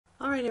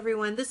Alright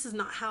everyone, this is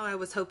not how I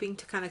was hoping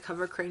to kind of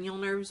cover cranial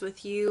nerves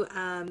with you.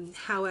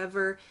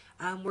 However,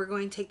 we're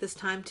going to take this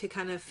time to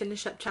kind of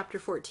finish up chapter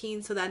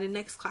 14 so that in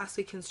next class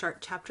we can start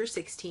chapter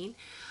 16.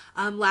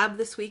 Lab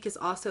this week is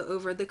also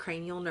over the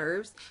cranial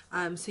nerves,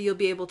 so you'll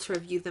be able to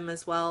review them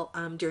as well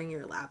during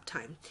your lab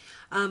time.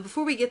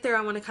 Before we get there,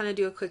 I want to kind of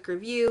do a quick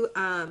review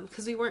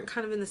because we weren't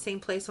kind of in the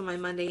same place on my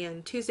Monday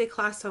and Tuesday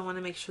class, so I want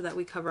to make sure that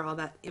we cover all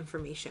that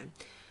information.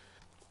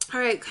 All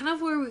right, kind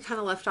of where we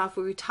kind of left off,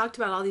 where we talked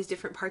about all these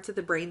different parts of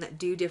the brain that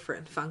do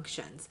different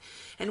functions.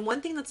 And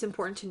one thing that's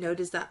important to note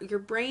is that your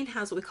brain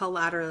has what we call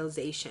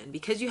lateralization.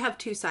 Because you have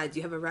two sides,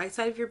 you have a right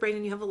side of your brain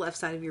and you have a left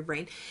side of your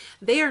brain.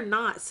 They are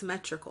not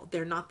symmetrical.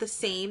 They're not the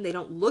same. They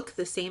don't look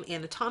the same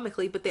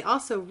anatomically, but they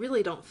also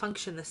really don't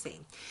function the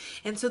same.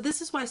 And so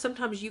this is why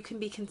sometimes you can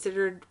be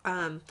considered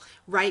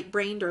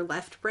right-brained or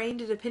left-brained,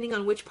 depending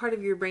on which part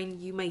of your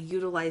brain you may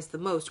utilize the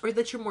most or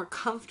that you're more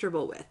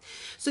comfortable with.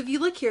 So if you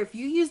look here, if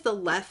you use the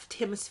left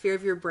hemisphere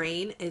of your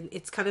brain, and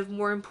it's kind of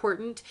more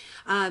important,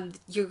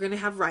 you're going to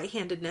have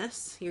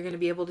right-handedness. You're going to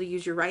be able to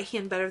use your right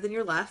hand better than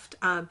your left.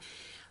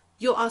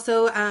 You'll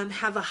also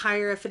have a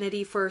higher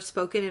affinity for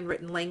spoken and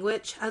written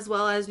language, as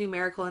well as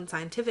numerical and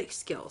scientific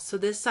skills. So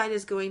this side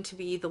is going to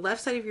be, the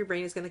left side of your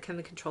brain is going to kind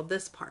of control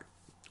this part.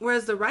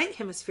 Whereas the right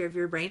hemisphere of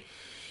your brain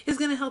is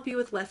going to help you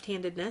with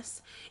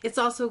left-handedness. It's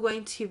also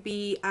going to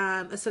be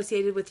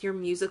associated with your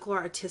musical or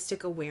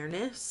artistic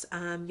awareness,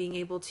 being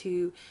able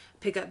to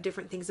pick up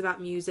different things about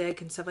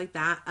music and stuff like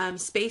that.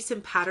 Space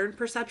and pattern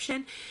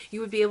perception,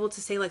 you would be able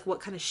to say like what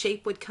kind of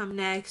shape would come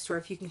next, or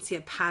if you can see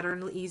a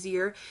pattern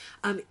easier.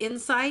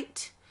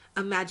 Insight,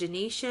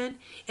 imagination,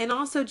 and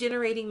also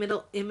generating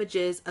mental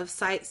images of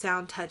sight,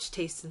 sound, touch,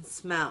 taste, and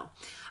smell.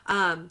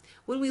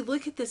 When we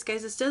look at this,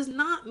 guys, this does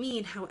not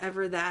mean,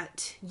 however,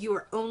 that you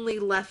are only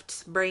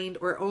left-brained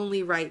or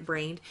only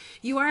right-brained.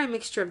 You are a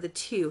mixture of the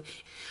two.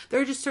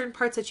 There are just certain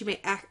parts that you may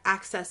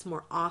access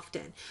more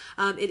often.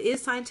 It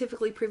is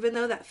scientifically proven,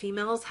 though, that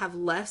females have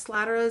less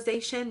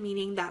lateralization,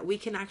 meaning that we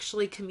can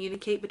actually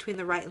communicate between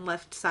the right and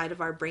left side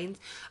of our brains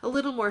a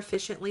little more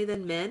efficiently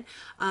than men.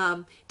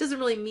 It doesn't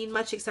really mean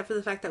much except for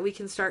the fact that we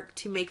can start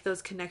to make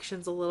those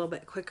connections a little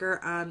bit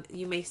quicker.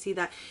 You may see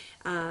that.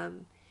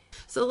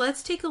 So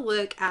let's take a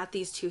look at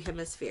these two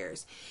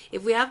hemispheres.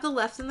 If we have the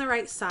left and the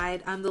right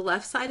side, the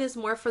left side is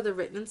more for the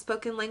written and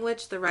spoken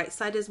language. The right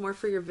side is more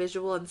for your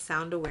visual and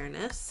sound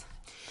awareness.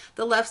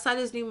 The left side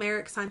is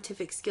numeric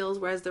scientific skills,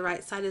 whereas the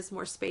right side is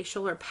more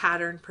spatial or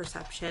pattern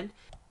perception.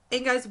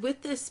 And guys,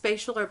 with this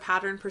spatial or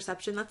pattern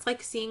perception, that's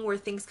like seeing where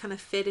things kind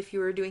of fit if you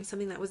were doing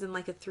something that was in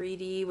like a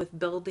 3D with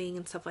building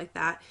and stuff like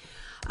that.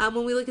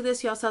 When we look at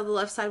this, you also have the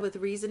left side with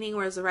reasoning,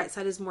 whereas the right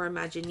side is more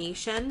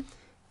imagination.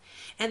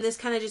 And this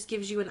kind of just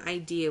gives you an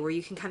idea where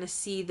you can kind of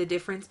see the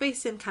difference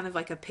based in kind of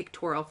like a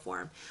pictorial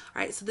form.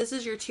 All right, so this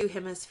is your two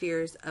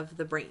hemispheres of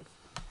the brain.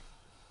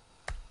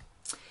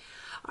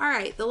 All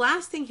right, the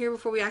last thing here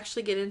before we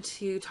actually get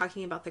into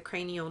talking about the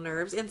cranial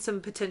nerves and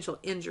some potential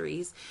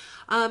injuries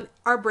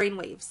are brain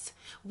waves.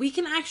 We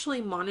can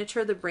actually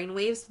monitor the brain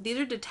waves. These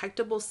are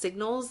detectable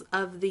signals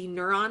of the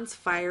neurons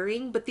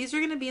firing, but these are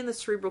going to be in the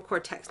cerebral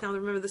cortex. Now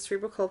remember, the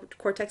cerebral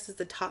cortex is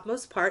the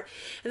topmost part,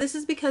 and this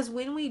is because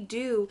when we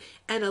do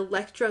an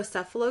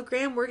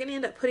electrocephalogram, we're going to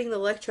end up putting the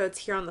electrodes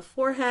here on the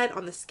forehead,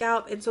 on the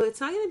scalp, and so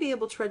it's not going to be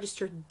able to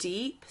register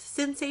deep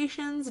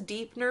sensations,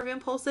 deep nerve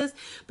impulses,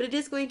 but it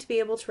is going to be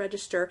able to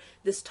register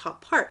this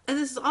top part. And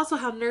this is also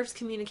how nerves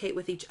communicate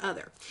with each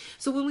other.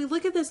 So when we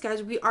look at this,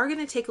 guys, we are going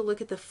to take a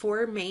look at the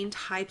four main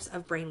types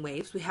of brain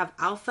waves. We have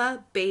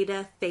alpha,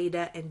 beta,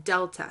 theta, and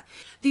delta.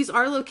 These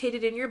are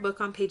located in your book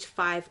on page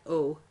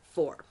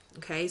 504.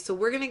 Okay, so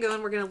we're going to go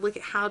and we're going to look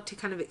at how to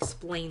kind of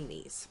explain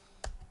these.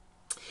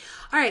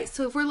 All right,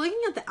 so if we're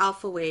looking at the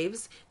alpha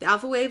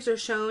waves are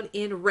shown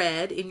in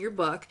red in your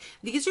book.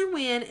 These are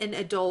when an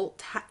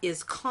adult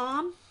is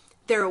calm,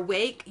 they're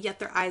awake, yet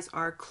their eyes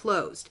are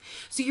closed.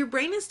 So your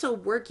brain is still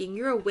working.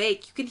 You're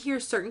awake. You can hear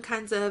certain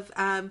kinds of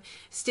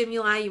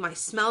stimuli. You might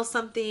smell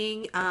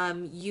something.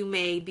 You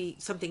may be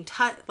something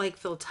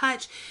feel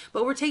touch,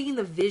 but we're taking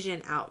the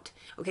vision out.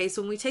 Okay,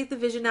 so when we take the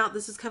vision out,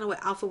 this is kind of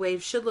what alpha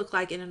waves should look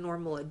like in a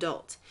normal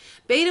adult.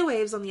 Beta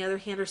waves, on the other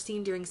hand, are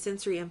seen during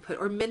sensory input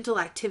or mental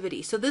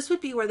activity. So this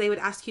would be where they would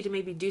ask you to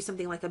maybe do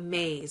something like a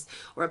maze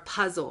or a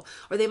puzzle,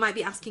 or they might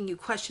be asking you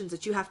questions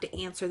that you have to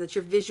answer, that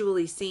you're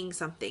visually seeing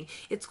something.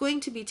 It's going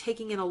to be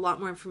taking in a lot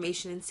more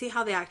information and see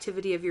how the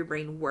activity of your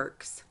brain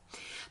works.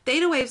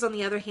 Theta waves, on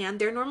the other hand,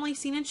 they're normally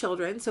seen in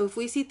children. So if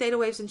we see theta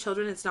waves in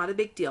children, it's not a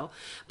big deal.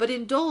 But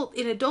in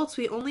adults,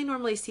 we only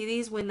normally see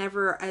these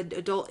whenever an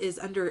adult is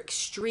under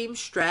extreme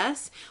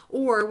stress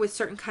or with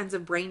certain kinds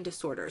of brain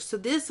disorders. So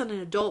this on an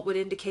adult would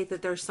indicate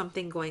that there's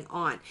something going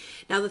on.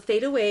 Now the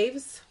theta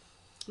waves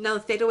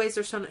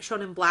are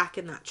shown in black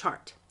in that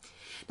chart.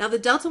 Now the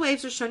delta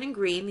waves are shown in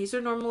green. These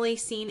are normally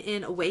seen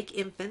in awake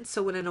infants.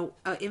 So when an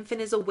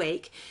infant is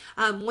awake,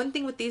 one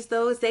thing with these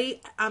though is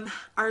they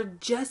are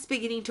just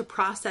beginning to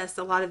process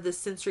a lot of this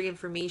sensory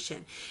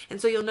information.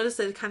 And so you'll notice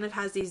that it kind of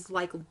has these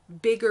like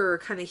bigger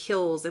kind of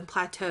hills and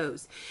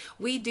plateaus.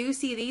 We do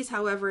see these,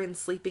 however, in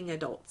sleeping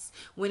adults.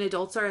 When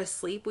adults are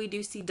asleep, we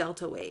do see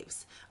delta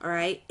waves. All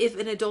right. If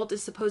an adult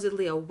is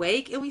supposedly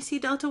awake and we see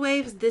delta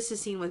waves, this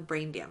is seen with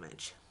brain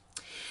damage.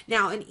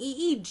 Now, an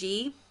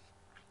EEG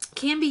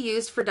can be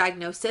used for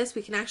diagnosis.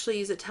 We can actually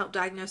use it to help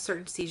diagnose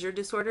certain seizure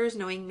disorders,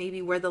 knowing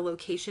maybe where the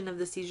location of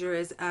the seizure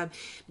is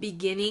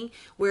beginning,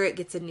 where it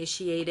gets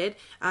initiated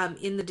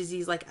in the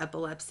disease like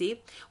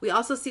epilepsy. We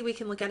also see we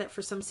can look at it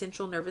for some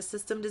central nervous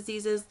system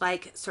diseases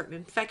like certain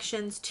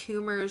infections,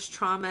 tumors,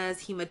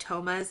 traumas,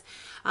 hematomas,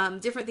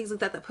 different things like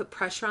that that put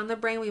pressure on the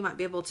brain. We might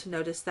be able to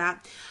notice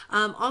that.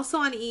 Also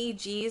on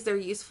EEGs, they're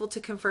useful to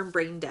confirm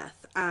brain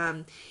death.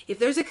 If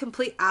there's a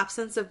complete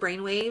absence of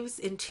brain waves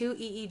in two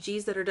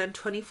EEGs that are done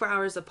 24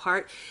 hours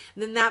apart,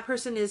 then that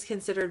person is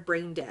considered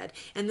brain dead.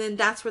 And then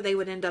that's where they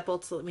would end up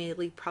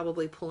ultimately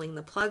probably pulling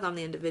the plug on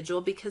the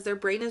individual because their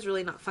brain is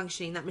really not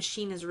functioning. That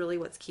machine is really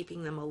what's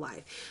keeping them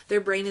alive.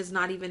 Their brain is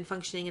not even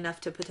functioning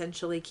enough to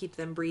potentially keep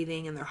them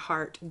breathing and their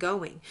heart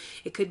going.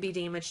 It could be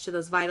damage to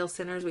those vital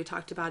centers we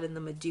talked about in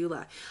the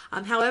medulla.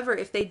 However,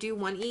 if they do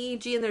one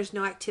EEG and there's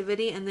no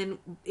activity, and then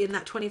in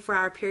that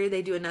 24-hour period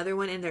they do another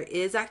one and there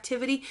is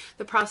activity,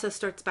 the process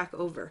starts back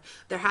over.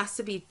 There has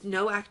to be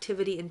no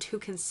activity in two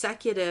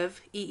consecutive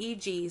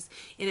EEGs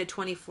in a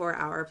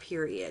 24-hour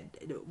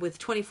period, with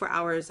 24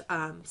 hours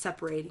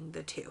separating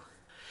the two.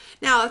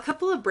 Now, a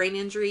couple of brain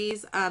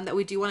injuries that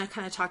we do want to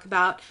kind of talk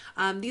about.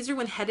 These are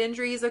when head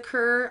injuries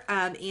occur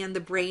and the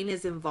brain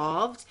is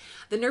involved.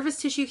 The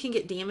nervous tissue can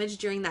get damaged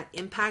during that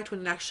impact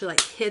when it actually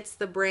like hits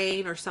the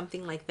brain or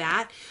something like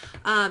that.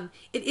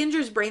 It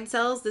injures brain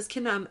cells. This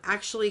can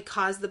actually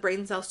cause the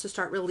brain cells to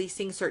start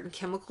releasing certain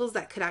chemicals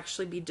that could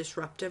actually be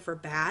disruptive or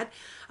bad.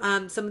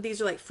 Some of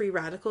these are like free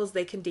radicals.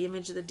 They can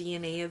damage the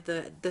DNA of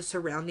the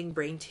surrounding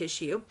brain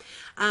tissue.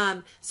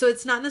 So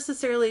it's not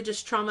necessarily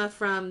just trauma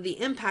from the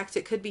impact.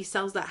 It could be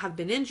cells that have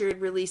been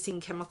injured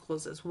releasing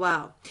chemicals as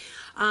well.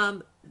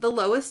 The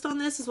lowest on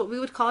this is what we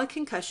would call a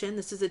concussion.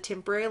 This is a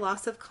temporary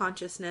loss of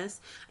consciousness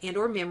and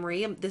or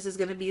memory. This is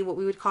going to be what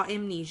we would call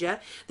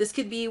amnesia. This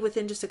could be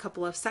within just a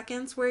couple of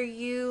seconds where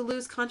you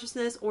lose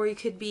consciousness, or you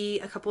could be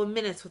a couple of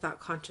minutes without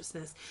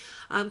consciousness.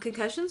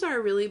 Concussions are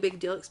a really big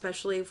deal,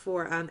 especially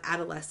for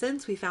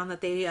adolescents. We found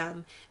that they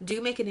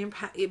do make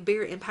a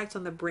bigger impact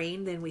on the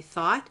brain than we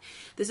thought.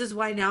 This is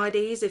why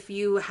nowadays, if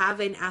you have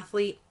an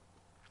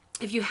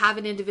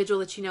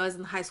individual that you know is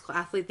a high school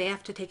athlete, they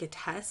have to take a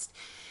test.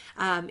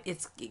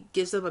 It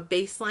gives them a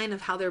baseline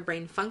of how their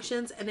brain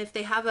functions, and if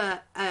they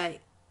have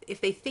if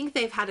they think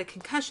they've had a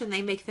concussion,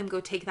 they make them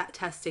go take that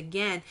test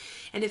again.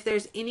 And if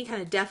there's any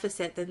kind of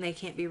deficit, then they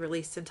can't be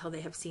released until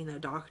they have seen a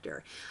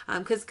doctor,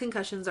 because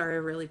concussions are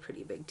a really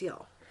pretty big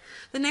deal.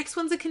 The next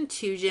one's a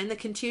contusion. The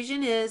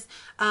contusion is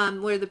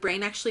where the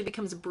brain actually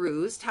becomes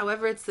bruised.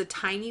 However, it's the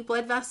tiny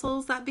blood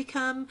vessels that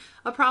become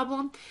a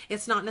problem.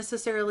 It's not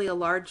necessarily a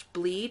large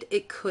bleed.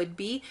 It could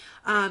be.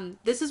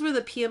 This is where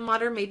the pia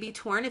mater may be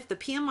torn. If the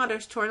pia mater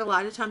is torn, a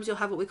lot of times you'll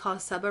have what we call a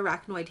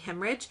subarachnoid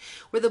hemorrhage,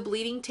 where the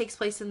bleeding takes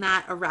place in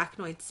that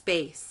arachnoid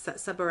space, that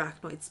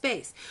subarachnoid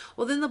space.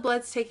 Well, then the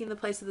blood's taking the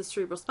place of the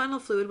cerebrospinal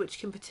fluid, which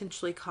can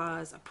potentially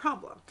cause a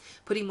problem,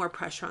 putting more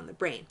pressure on the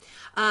brain.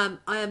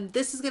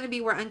 This is going to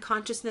be where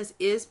unconsciousness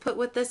is put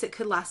with this. It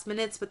could last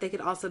minutes, but they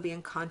could also be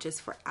unconscious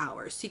for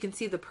hours. So you can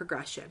see the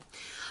progression.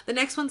 The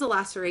next one's a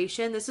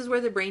laceration. This is where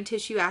the brain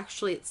tissue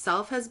actually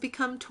itself has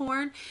become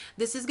torn.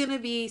 This is going to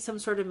be some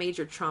sort of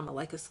major trauma,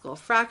 like a skull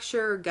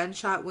fracture,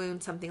 gunshot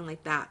wound, something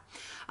like that.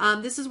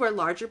 This is where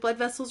larger blood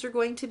vessels are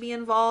going to be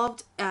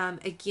involved.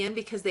 Again,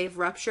 because they've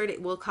ruptured,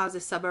 it will cause a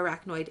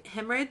subarachnoid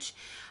hemorrhage,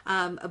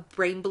 a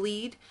brain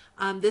bleed.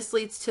 This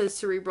leads to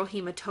cerebral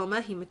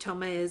hematoma.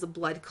 Hematoma is a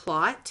blood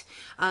clot.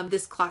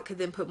 This clot could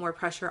then put more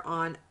pressure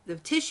on the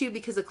tissue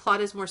because a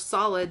clot is more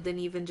solid than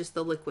even just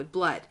the liquid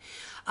blood.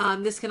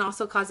 This can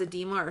also cause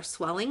edema or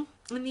swelling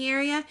in the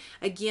area.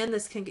 Again,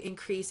 this can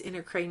increase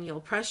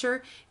intracranial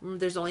pressure.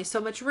 There's only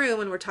so much room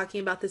when we're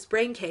talking about this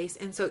brain case,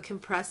 and so it can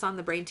press on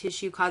the brain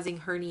tissue, causing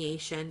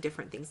herniation,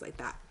 different things like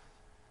that.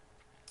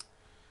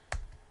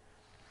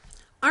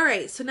 All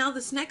right, so now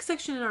this next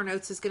section in our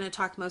notes is going to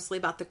talk mostly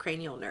about the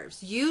cranial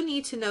nerves. You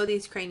need to know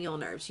these cranial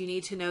nerves. You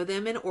need to know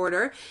them in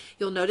order.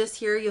 You'll notice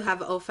here you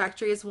have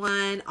olfactory is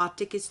 1,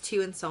 optic is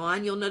 2, and so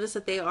on. You'll notice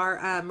that they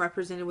are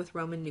represented with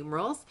Roman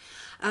numerals.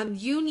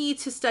 You need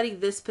to study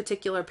this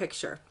particular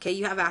picture. Okay,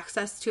 you have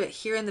access to it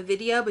here in the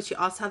video, but you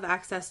also have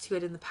access to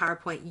it in the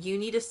PowerPoint. You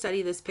need to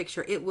study this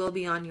picture. It will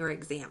be on your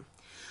exam.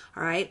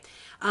 All right,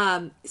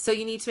 so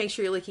you need to make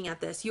sure you're looking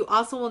at this. You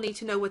also will need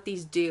to know what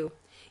these do.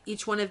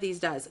 Each one of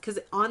these does, because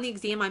on the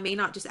exam I may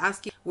not just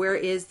ask you where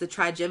is the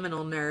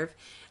trigeminal nerve.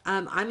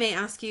 I may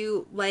ask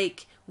you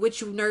like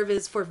which nerve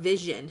is for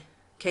vision.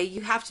 Okay,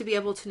 you have to be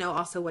able to know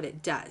also what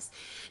it does.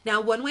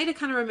 Now, one way to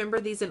kind of remember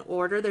these in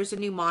order, there's a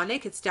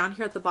mnemonic. It's down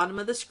here at the bottom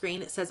of the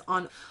screen. It says,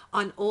 on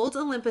old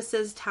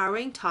Olympus's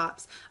towering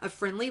tops, a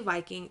friendly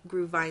Viking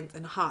grew vines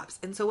and hops.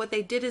 And so what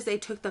they did is they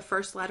took the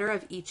first letter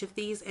of each of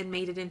these and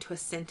made it into a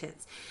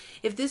sentence.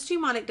 If this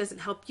mnemonic doesn't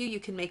help you,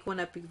 you can make one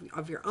up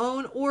of your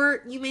own,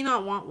 or you may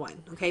not want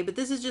one, okay? But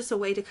this is just a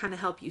way to kind of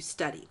help you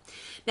study.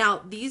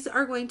 Now, these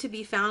are going to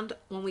be found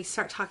when we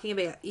start talking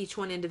about each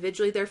one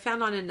individually. They're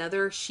found on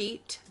another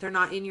sheet. They're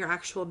not in your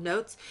actual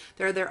notes.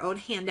 They're their own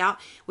handout,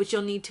 which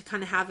you'll need to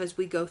kind of have as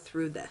we go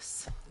through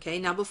this. Okay,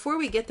 now before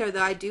we get there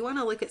though, I do want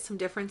to look at some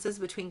differences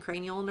between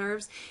cranial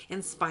nerves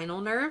and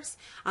spinal nerves.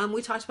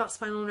 We talked about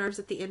spinal nerves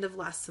at the end of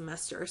last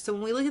semester. So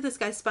when we look at this,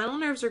 guys, spinal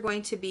nerves are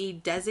going to be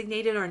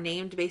designated or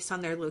named based on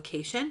their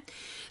location.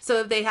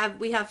 So if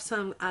we have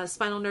some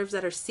spinal nerves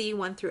that are C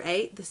 1 through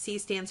 8. The C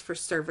stands for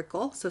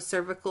cervical. So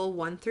cervical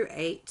 1 through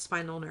 8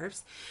 spinal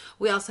nerves.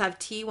 We also have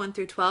T 1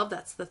 through 12.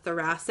 That's the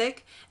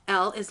thoracic.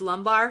 L is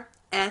lumbar.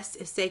 S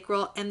is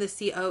sacral, and the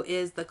CO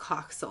is the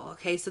coxal.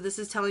 Okay, so this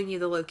is telling you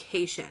the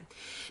location.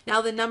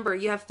 Now the number,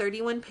 you have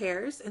 31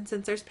 pairs, and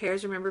since there's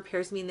pairs, remember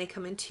pairs mean they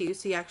come in two,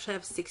 so you actually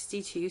have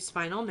 62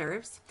 spinal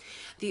nerves.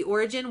 The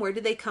origin, where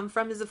did they come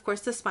from, is of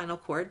course the spinal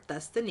cord,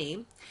 thus the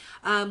name.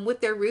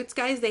 With their roots,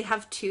 guys, they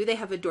have two. They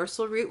have a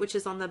dorsal root, which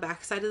is on the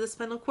back side of the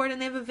spinal cord,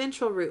 and they have a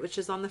ventral root, which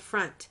is on the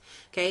front.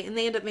 Okay, and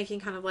they end up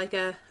making kind of like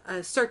a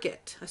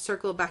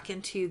circle back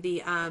into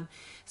the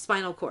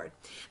spinal cord.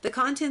 The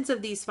contents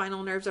of these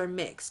spinal nerves are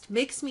mixed.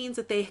 Mixed means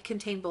that they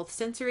contain both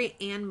sensory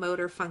and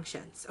motor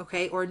functions,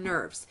 okay, or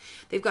nerves.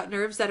 They've got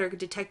nerves that are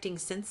detecting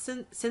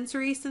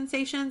sensory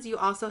sensations. You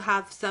also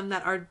have some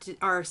that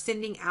are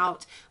sending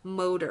out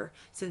motor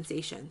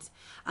sensations.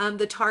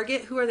 The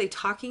target, who are they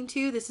talking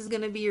to? This is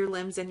going to be your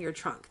limbs and your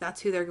trunk.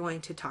 That's who they're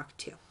going to talk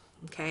to,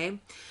 okay?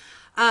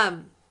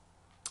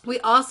 We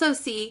also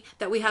see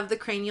that we have the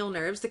cranial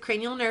nerves. The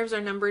cranial nerves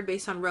are numbered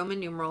based on Roman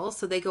numerals,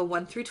 so they go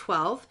 1 through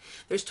 12.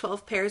 There's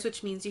 12 pairs,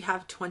 which means you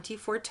have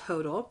 24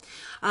 total.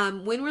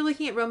 When we're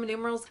looking at Roman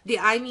numerals, the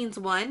I means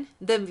 1,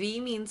 the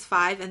V means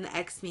 5, and the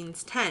X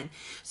means 10.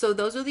 So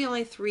those are the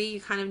only three you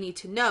kind of need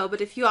to know,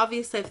 but if you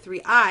obviously have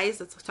 3 I's,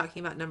 that's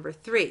talking about number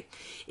 3.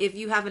 If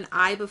you have an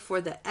I before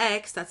the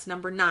X, that's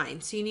number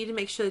 9. So you need to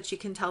make sure that you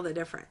can tell the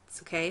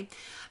difference, okay?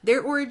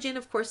 Their origin,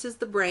 of course, is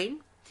the brain.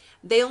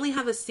 They only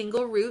have a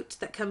single root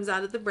that comes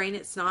out of the brain.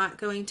 It's not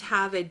going to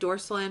have a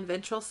dorsal and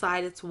ventral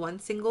side. It's one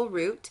single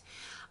root.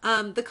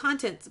 The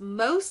contents,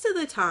 most of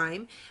the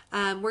time,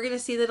 we're going to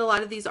see that a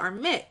lot of these are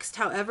mixed.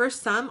 However,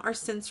 some are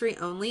sensory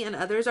only and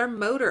others are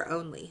motor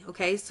only.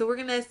 Okay, so we're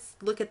going to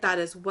look at that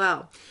as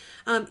well.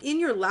 In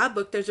your lab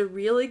book, there's a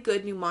really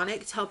good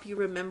mnemonic to help you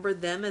remember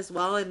them as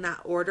well in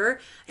that order.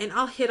 And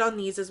I'll hit on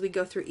these as we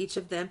go through each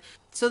of them.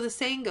 So the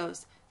saying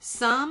goes,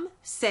 some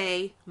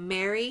say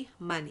marry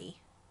money,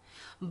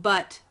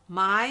 but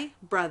my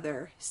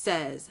brother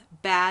says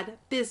bad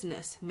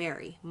business,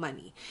 marry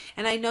money.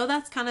 And I know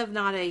that's kind of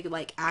not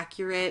a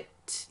accurate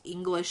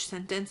English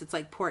sentence. It's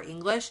like poor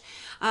English.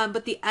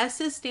 But the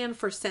S's stand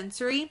for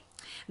sensory,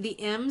 the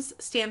M's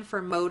stand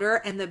for motor,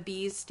 and the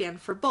B's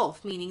stand for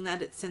both, meaning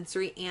that it's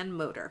sensory and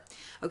motor.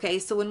 Okay,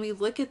 so when we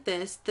look at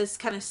this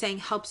kind of saying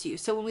helps you.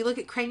 So when we look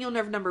at cranial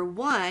nerve number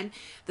 1,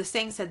 the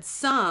saying said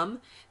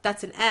some,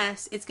 that's an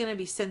S, it's going to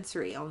be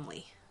sensory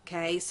only.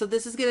 Okay, so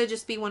this is going to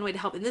just be one way to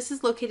help. And this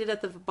is located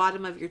at the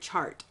bottom of your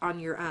chart on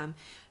your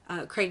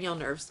cranial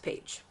nerves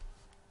page.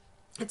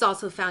 It's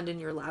also found in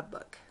your lab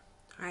book.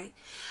 All right.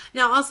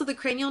 Now, also the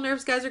cranial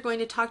nerves, guys, are going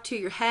to talk to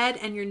your head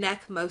and your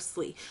neck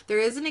mostly. There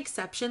is an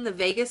exception. The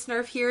vagus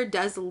nerve here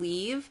does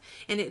leave,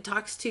 and it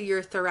talks to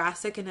your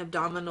thoracic and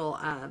abdominal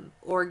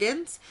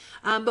organs.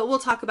 But we'll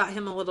talk about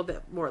him a little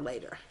bit more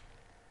later.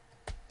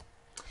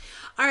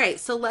 All right,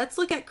 so let's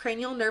look at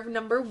cranial nerve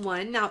number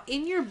 1. Now,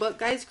 in your book,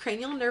 guys,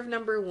 cranial nerve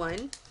number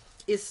 1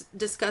 is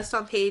discussed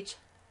on page...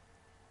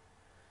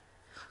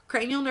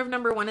 Cranial nerve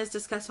number 1 is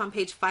discussed on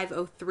page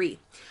 503.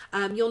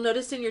 You'll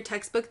notice in your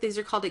textbook, these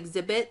are called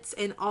exhibits,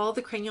 and all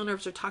the cranial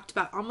nerves are talked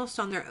about almost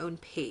on their own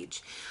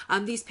page.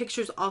 These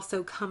pictures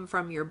also come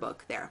from your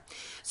book there.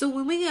 So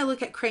when we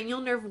look at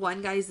cranial nerve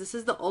 1, guys, this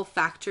is the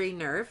olfactory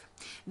nerve.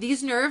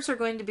 These nerves are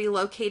going to be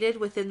located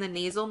within the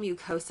nasal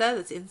mucosa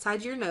that's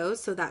inside your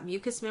nose. So that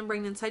mucous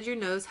membrane inside your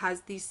nose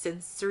has these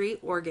sensory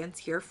organs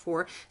here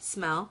for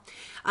smell.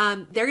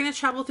 They're going to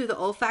travel through the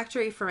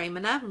olfactory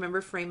foramina.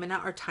 Remember,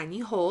 foramina are tiny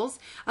holes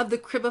of the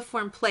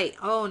cribriform plate.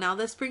 Oh, now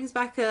this brings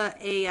back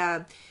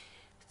a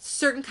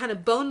certain kind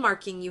of bone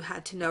marking you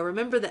had to know.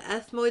 Remember, the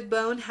ethmoid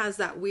bone has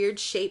that weird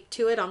shape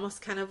to it,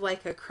 almost kind of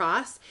like a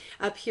cross.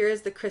 Up here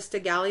is the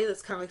crista galli,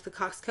 that's kind of like the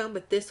coxcomb,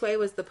 but this way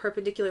was the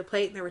perpendicular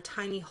plate, and there were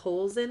tiny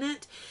holes in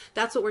it.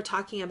 That's what we're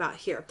talking about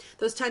here.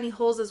 Those tiny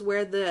holes is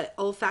where the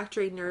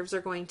olfactory nerves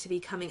are going to be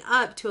coming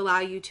up to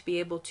allow you to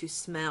be able to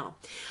smell.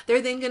 They're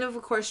then going to,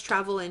 of course,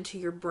 travel into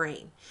your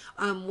brain.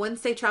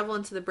 Once they travel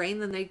into the brain,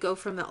 then they go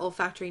from the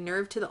olfactory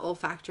nerve to the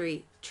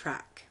olfactory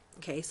tract.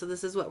 Okay, so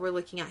this is what we're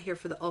looking at here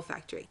for the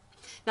olfactory.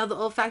 Now the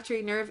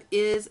olfactory nerve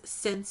is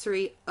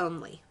sensory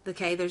only.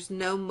 Okay, there's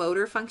no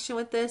motor function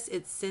with this.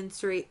 It's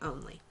sensory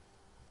only.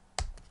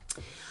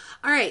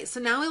 All right, so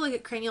now we look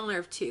at cranial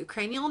nerve 2.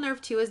 Cranial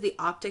nerve 2 is the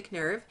optic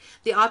nerve.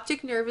 The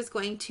optic nerve is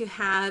going to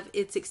have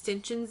its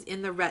extensions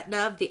in the retina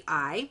of the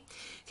eye.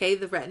 Okay,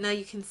 the retina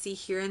you can see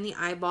here in the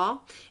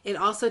eyeball. It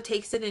also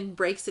takes it and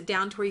breaks it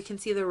down to where you can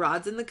see the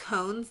rods and the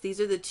cones. These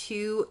are the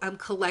two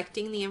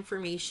collecting the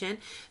information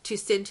to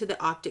send to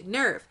the optic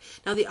nerve.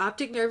 Now the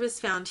optic nerve is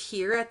found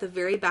here at the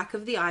very back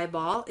of the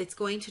eyeball. It's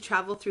going to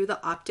travel through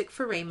the optic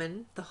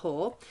foramen, the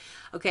hole.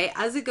 Okay,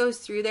 as it goes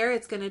through there,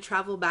 it's going to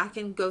travel back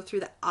and go through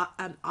the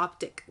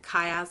optic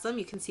chiasm.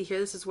 You can see here,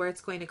 this is where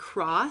it's going to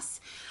cross.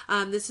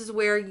 This is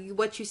where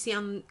what you see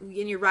in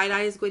your right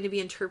eye is going to be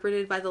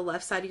interpreted by the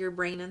left side of your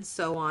brain and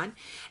so on.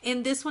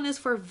 And this one is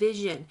for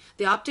vision.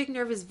 The optic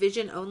nerve is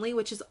vision only,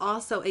 which is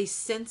also a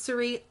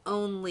sensory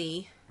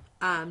only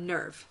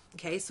nerve.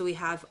 Okay, so we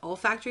have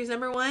olfactory is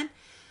number 1,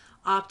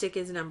 optic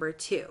is number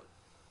 2.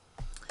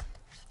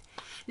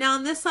 Now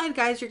on this side,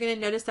 guys, you're going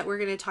to notice that we're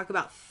going to talk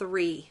about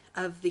 3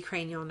 of the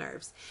cranial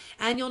nerves.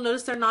 And you'll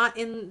notice they're not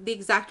in the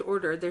exact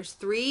order. There's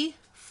 3,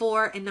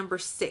 4, and number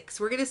 6.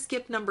 We're going to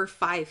skip number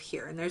 5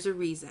 here, and there's a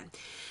reason.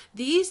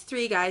 These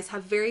 3 guys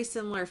have very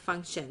similar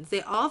functions.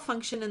 They all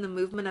function in the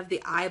movement of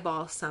the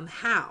eyeball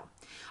somehow. All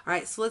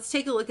right, so let's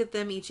take a look at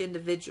them each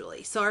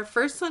individually. So our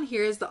first one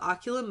here is the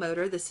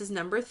oculomotor. This is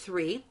number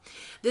 3.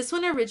 This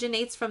one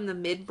originates from the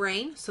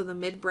midbrain, so the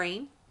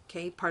midbrain.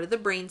 Okay, part of the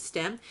brain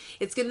stem.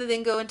 It's going to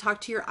then go and talk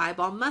to your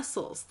eyeball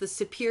muscles. The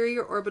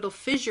superior orbital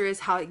fissure is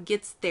how it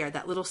gets there,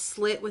 that little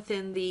slit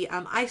within the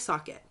eye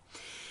socket.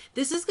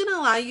 This is going to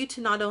allow you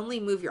to not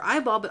only move your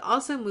eyeball, but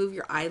also move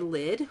your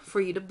eyelid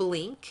for you to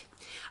blink.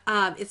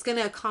 It's going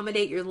to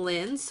accommodate your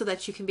lens so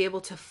that you can be able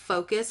to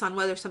focus on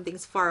whether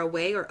something's far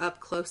away or up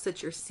close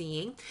that you're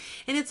seeing.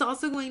 And it's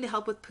also going to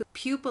help with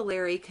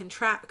pupillary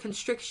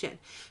constriction.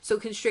 So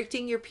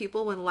constricting your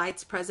pupil when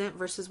light's present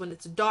versus when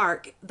it's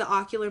dark, the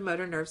ocular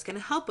motor nerve is going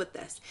to help with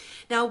this.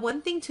 Now,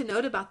 one thing to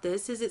note about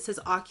this is it says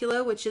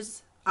oculo, which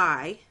is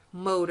eye,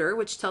 motor,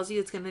 which tells you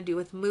it's going to do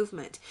with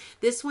movement.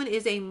 This one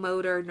is a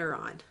motor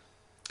neuron.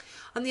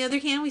 On the other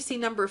hand, we see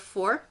number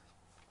 4.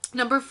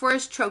 Number 4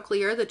 is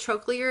trochlear. The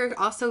trochlear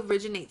also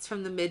originates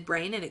from the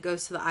midbrain and it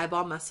goes to the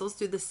eyeball muscles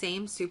through the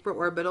same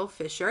supraorbital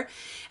fissure.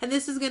 And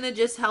this is going to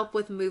just help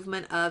with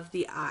movement of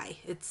the eye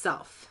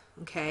itself.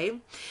 Okay.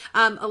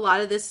 A lot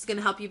of this is going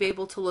to help you be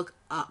able to look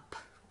up.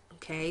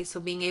 Okay.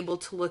 So being able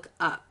to look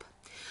up.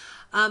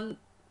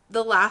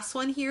 The last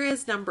one here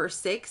is number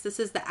 6. This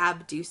is the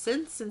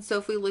abducens. And so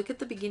if we look at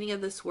the beginning of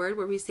this word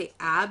where we say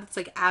ab, it's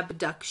like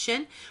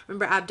abduction.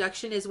 Remember,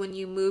 abduction is when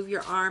you move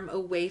your arm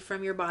away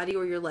from your body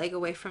or your leg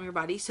away from your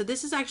body. So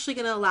this is actually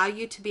going to allow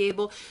you to be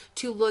able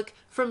to look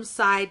from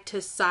side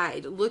to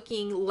side,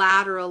 looking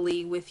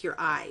laterally with your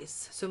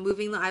eyes. So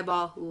moving the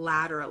eyeball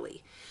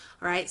laterally.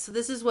 All right, so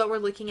this is what we're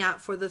looking at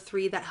for the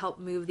 3 that help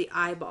move the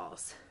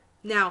eyeballs.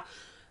 Now,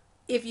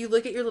 if you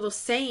look at your little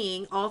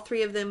saying, all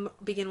 3 of them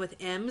begin with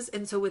M's.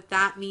 And so with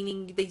that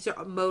meaning, these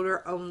are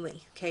motor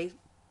only. Okay.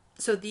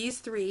 So these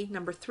 3,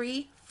 number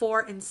 3, 4,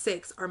 and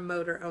 6 are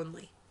motor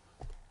only.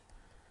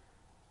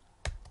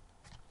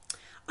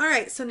 All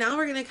right. So now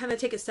we're going to kind of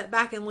take a step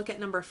back and look at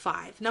number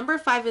 5. Number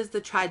 5 is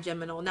the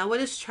trigeminal. Now what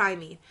does tri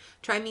mean?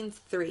 Tri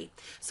means 3.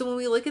 So when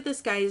we look at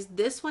this, guys,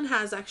 this one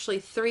has actually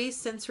 3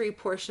 sensory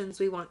portions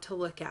we want to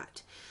look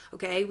at.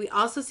 Okay, we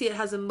also see it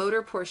has a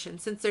motor portion.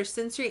 Since there's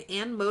sensory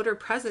and motor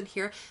present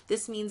here,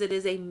 this means it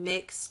is a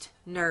mixed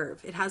nerve.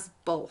 It has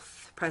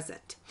both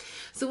present.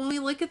 So when we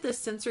look at this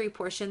sensory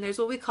portion, there's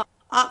what we call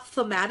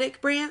ophthalmic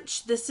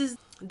branch. This is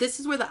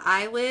where the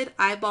eyelid,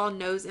 eyeball,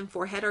 nose, and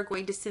forehead are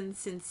going to send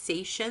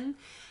sensation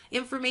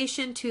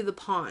information to the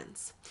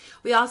pons.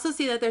 We also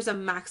see that there's a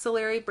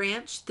maxillary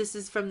branch. This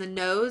is from the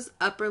nose,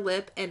 upper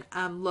lip, and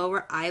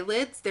lower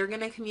eyelids. They're going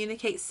to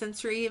communicate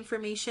sensory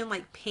information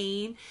like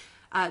pain,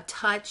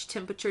 touch,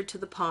 temperature to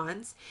the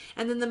pons.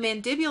 And then the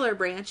mandibular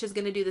branch is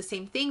going to do the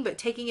same thing, but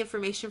taking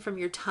information from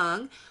your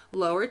tongue,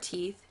 lower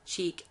teeth,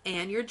 cheek,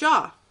 and your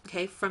jaw.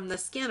 Okay, from the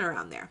skin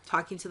around there,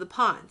 talking to the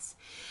pons.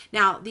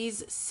 Now,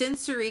 these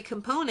sensory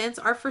components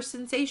are for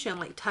sensation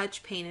like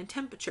touch, pain, and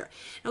temperature.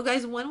 Now,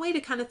 guys, one way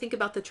to kind of think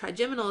about the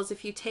trigeminal is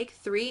if you take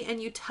 3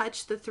 and you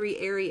touch the 3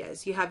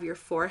 areas. You have your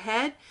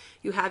forehead,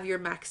 you have your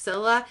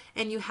maxilla,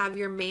 and you have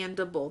your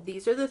mandible.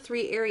 These are the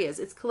 3 areas.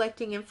 It's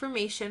collecting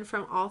information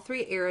from all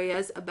 3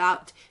 areas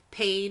about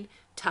pain,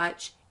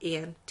 touch,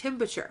 and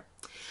temperature.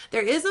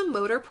 There is a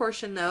motor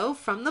portion though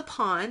from the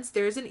pons.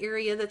 There's an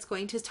area that's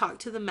going to talk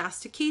to the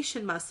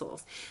mastication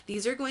muscles.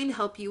 These are going to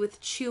help you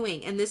with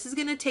chewing, and this is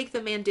going to take the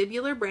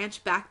mandibular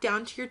branch back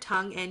down to your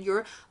tongue and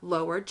your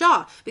lower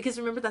jaw, because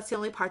remember, that's the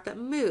only part that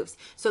moves.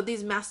 So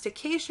these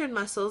mastication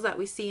muscles that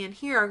we see in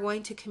here are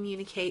going to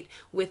communicate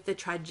with the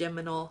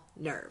trigeminal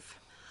nerve.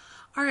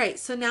 All right,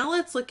 so now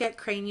let's look at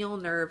cranial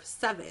nerve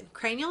 7.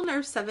 Cranial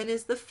nerve 7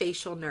 is the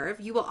facial nerve.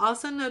 You will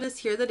also notice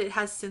here that it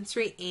has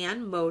sensory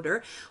and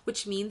motor,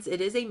 which means it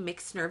is a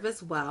mixed nerve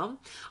as well.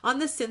 On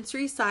the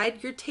sensory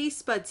side, your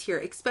taste buds here,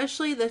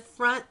 especially the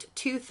front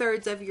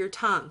 2/3 of your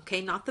tongue,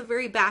 okay, not the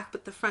very back,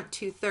 but the front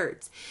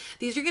 2/3.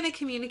 These are going to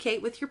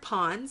communicate with your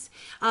pons.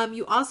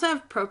 You also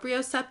have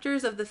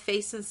proprioceptors of the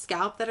face and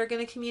scalp that are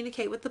going to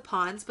communicate with the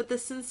pons, but the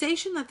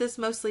sensation that this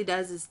mostly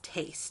does is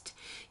taste,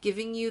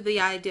 giving you the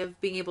idea of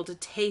being able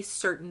to taste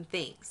certain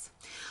things.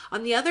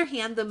 On the other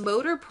hand, the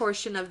motor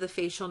portion of the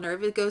facial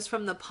nerve, it goes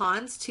from the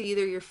pons to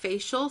either your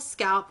facial,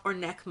 scalp, or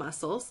neck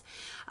muscles.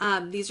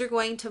 These are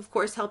going to, of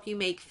course, help you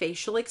make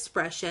facial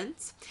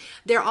expressions.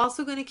 They're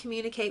also going to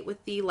communicate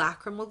with the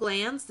lacrimal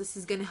glands. This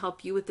is going to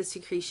help you with the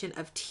secretion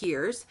of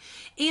tears.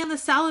 And the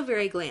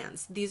salivary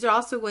glands. These are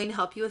also going to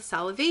help you with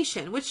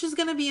salivation, which is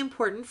going to be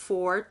important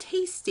for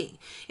tasting.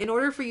 In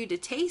order for you to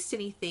taste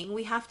anything,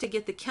 we have to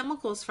get the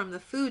chemicals from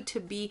the food to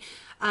be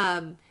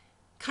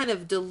kind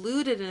of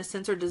diluted in a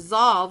sense, or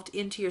dissolved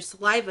into your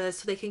saliva,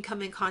 so they can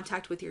come in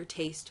contact with your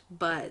taste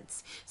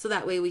buds, so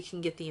that way we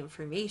can get the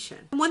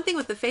information. And one thing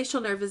with the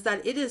facial nerve is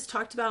that it is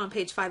talked about on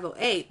page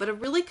 508, but a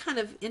really kind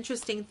of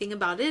interesting thing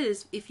about it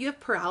is if you have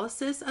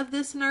paralysis of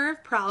this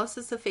nerve,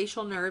 paralysis of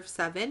facial nerve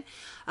 7,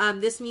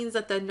 this means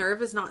that the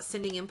nerve is not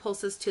sending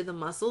impulses to the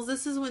muscles.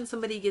 This is when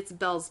somebody gets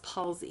Bell's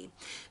palsy.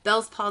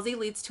 Bell's palsy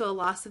leads to a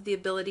loss of the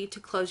ability to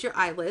close your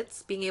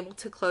eyelids, being able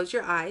to close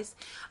your eyes,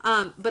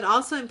 but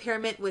also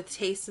impairment with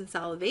taste and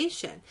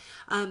salivation.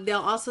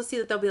 They'll also see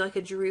that there'll be like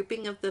a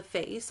drooping of the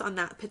face on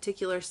that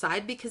particular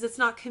side because it's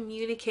not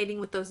communicating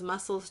with those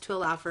muscles to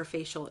allow for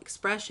facial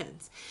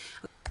expressions.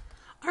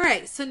 All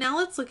right, so now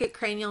let's look at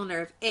cranial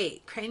nerve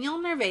 8. Cranial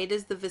nerve 8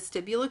 is the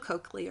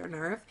vestibulocochlear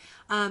nerve.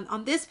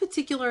 On this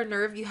particular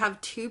nerve, you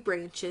have 2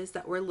 branches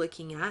that we're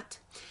looking at.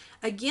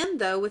 Again,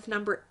 though, with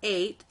number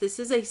 8, this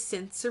is a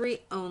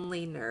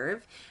sensory-only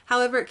nerve.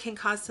 However, it can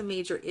cause some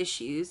major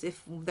issues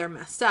if they're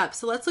messed up.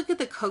 So let's look at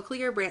the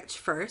cochlear branch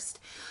first.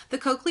 The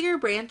cochlear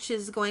branch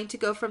is going to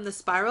go from the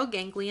spiral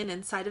ganglion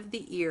inside of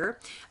the ear,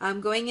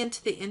 going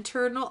into the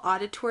internal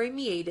auditory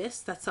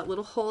meatus. That's that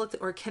little hole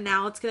or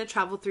canal it's going to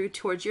travel through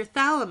towards your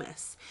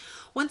thalamus.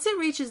 Once it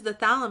reaches the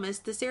thalamus,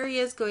 this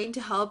area is going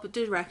to help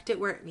direct it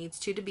where it needs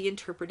to be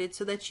interpreted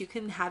so that you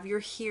can have your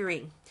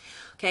hearing.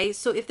 Okay,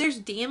 so if there's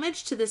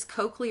damage to this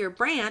cochlear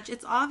branch,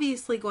 it's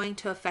obviously going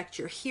to affect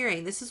your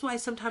hearing. This is why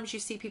sometimes you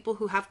see people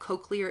who have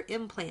cochlear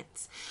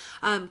implants.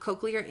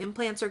 Cochlear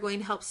implants are going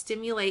to help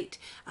stimulate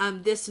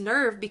this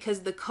nerve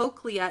because the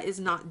cochlea is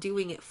not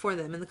doing it for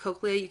them. And the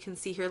cochlea, you can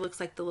see here, looks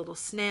like the little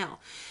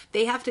snail.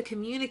 They have to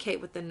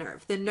communicate with the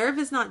nerve. The nerve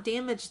is not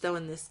damaged, though,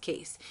 in this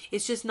case.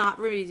 It's just not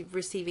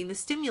receiving the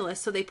stimulus,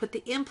 so they put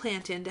the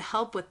implant in to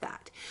help with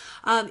that.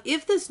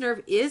 If this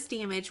nerve is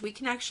damaged, we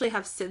can actually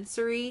have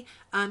sensory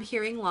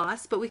hearing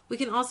loss, but we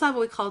can also have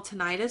what we call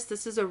tinnitus.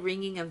 This is a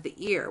ringing of the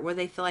ear, where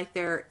they feel like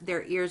their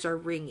ears are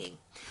ringing.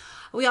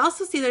 We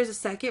also see there's a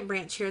second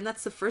branch here, and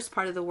that's the first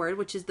part of the word,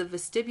 which is the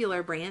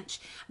vestibular branch.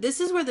 This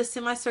is where the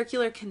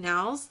semicircular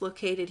canals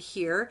located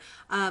here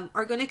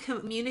are going to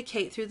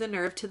communicate through the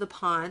nerve to the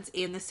pons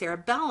and the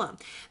cerebellum.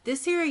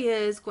 This area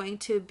is going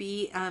to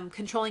be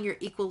controlling your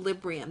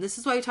equilibrium. This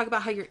is why we talk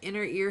about how your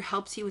inner ear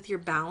helps you with your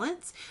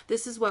balance.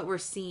 This is what we're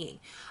seeing.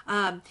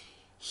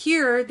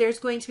 Here, there's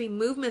going to be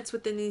movements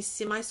within these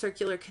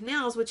semicircular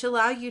canals which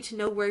allow you to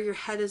know where your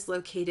head is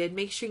located.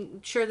 Make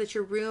sure that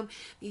your room,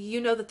 you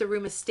know that the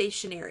room is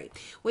stationary.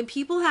 When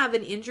people have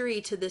an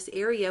injury to this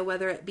area,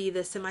 whether it be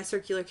the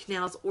semicircular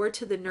canals or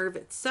to the nerve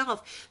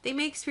itself, they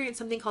may experience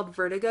something called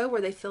vertigo,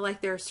 where they feel like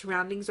their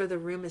surroundings or the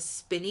room is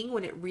spinning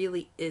when it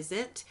really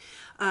isn't.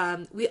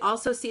 We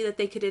also see that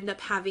they could end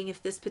up having,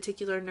 if this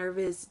particular nerve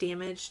is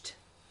damaged,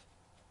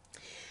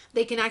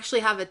 they can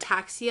actually have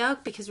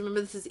ataxia, because remember,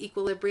 this is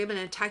equilibrium,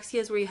 and ataxia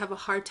is where you have a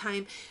hard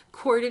time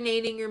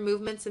coordinating your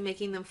movements and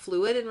making them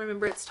fluid. And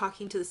remember, it's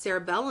talking to the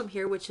cerebellum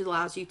here, which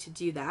allows you to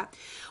do that.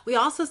 We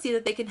also see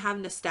that they can have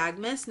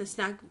nystagmus.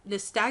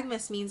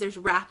 Nystagmus means there's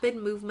rapid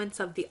movements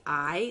of the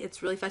eye.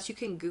 It's really fast. You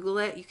can Google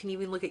it. You can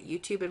even look at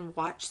YouTube and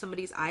watch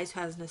somebody's eyes who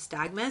has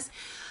nystagmus.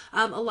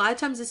 A lot of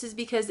times this is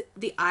because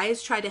the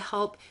eyes try to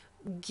help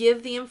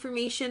give the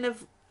information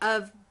of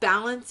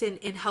balance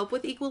and help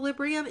with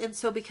equilibrium, and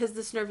so because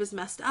this nerve is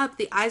messed up,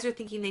 the eyes are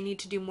thinking they need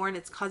to do more, and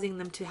it's causing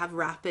them to have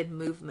rapid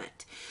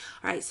movement.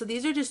 All right, so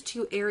these are just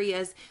 2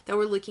 areas that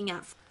we're looking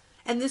at,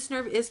 and this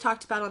nerve is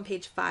talked about on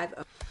page 5.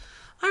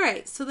 All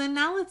right, so then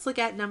now let's look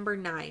at number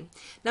 9.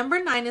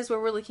 Number 9 is where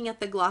we're looking at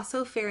the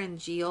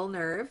glossopharyngeal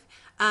nerve.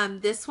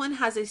 This one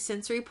has a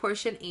sensory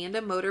portion and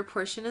a motor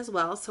portion as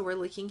well, so we're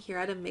looking here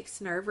at a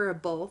mixed nerve, or a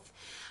both.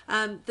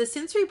 The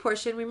sensory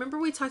portion, remember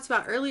we talked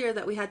about earlier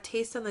that we had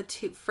taste on the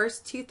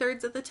first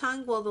 2/3 of the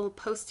tongue. Well, the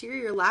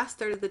posterior last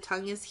third of the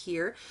tongue is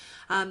here.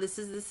 This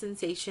is the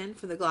sensation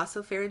for the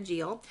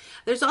glossopharyngeal.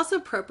 There's also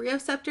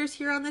proprioceptors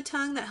here on the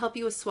tongue that help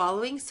you with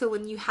swallowing. So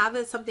when you have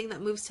something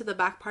that moves to the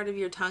back part of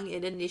your tongue,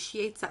 it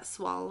initiates that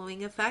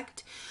swallowing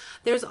effect.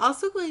 There's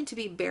also going to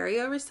be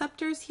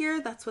barioreceptors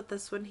here. That's what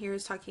this one here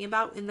is talking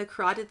about. out in the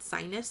carotid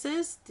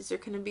sinuses. These are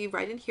going to be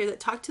right in here that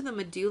talk to the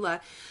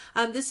medulla.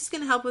 This is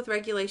going to help with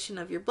regulation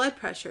of your blood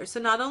pressure. So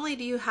not only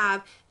do you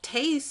have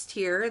taste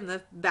here in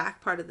the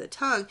back part of the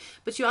tongue,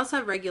 but you also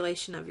have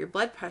regulation of your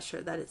blood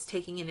pressure that it's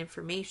taking in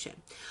information.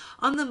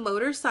 On the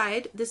motor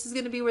side, this is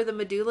going to be where the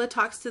medulla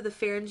talks to the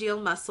pharyngeal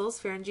muscles.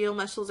 Pharyngeal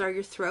muscles are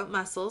your throat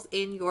muscles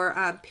in your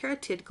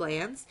parotid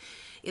glands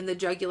in the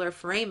jugular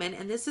foramen,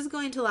 and this is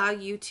going to allow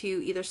you to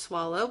either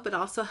swallow but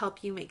also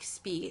help you make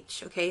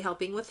speech, okay,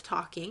 helping with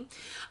talking,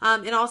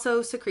 and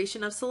also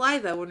secretion of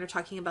saliva when we're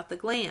talking about the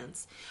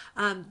glands.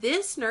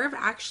 This nerve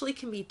actually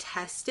can be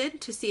tested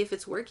to see if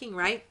it's working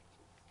right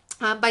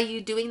by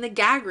you doing the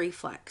gag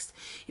reflex.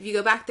 If you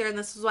go back there, and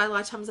this is why a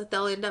lot of times that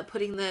they'll end up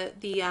putting the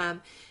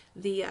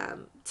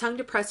tongue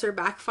depressor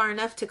back far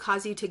enough to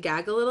cause you to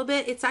gag a little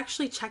bit, it's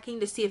actually checking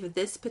to see if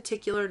this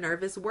particular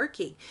nerve is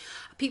working.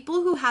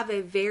 People who have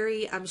a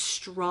very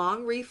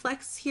strong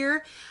reflex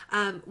here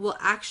will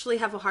actually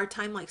have a hard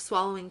time like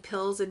swallowing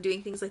pills and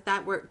doing things like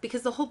that,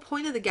 because the whole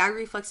point of the gag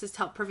reflex is to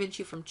help prevent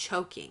you from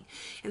choking.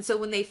 And so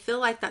when they feel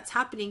like that's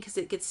happening because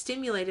it gets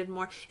stimulated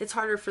more, it's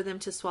harder for them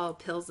to swallow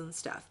pills and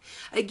stuff.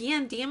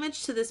 Again,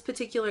 damage to this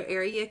particular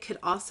area could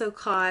also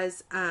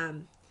cause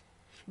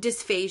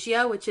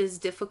dysphagia, which is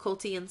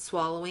difficulty in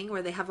swallowing,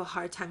 where they have a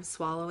hard time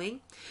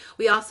swallowing.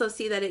 We also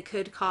see that it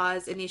could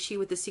cause an issue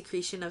with the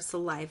secretion of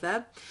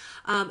saliva.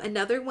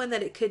 Another one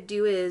that it could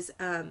do is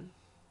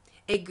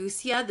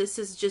ageusia. This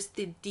is just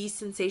the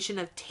desensation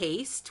of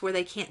taste, where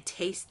they can't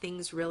taste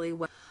things really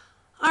well.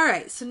 All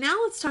right, so now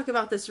let's talk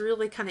about this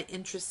really kind of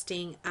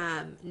interesting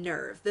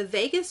nerve. The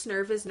vagus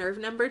nerve is nerve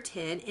number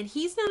 10, and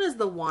he's known as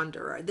the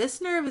wanderer. This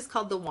nerve is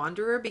called the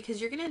wanderer because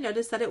you're going to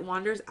notice that it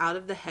wanders out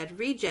of the head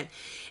region,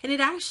 and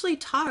it actually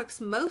talks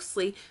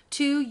mostly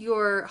to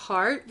your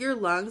heart, your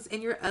lungs,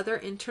 and your other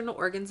internal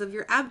organs of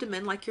your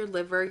abdomen, like your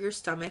liver, your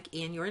stomach,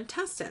 and your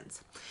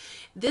intestines.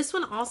 This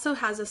one also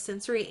has a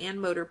sensory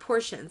and motor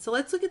portion. So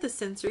let's look at the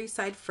sensory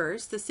side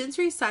first. The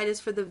sensory side is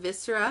for the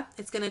viscera.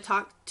 It's going to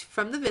talk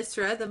from the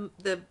viscera,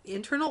 the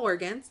internal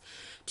organs,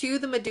 to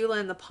the medulla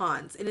and the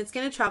pons. And it's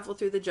going to travel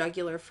through the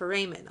jugular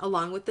foramen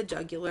along with the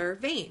jugular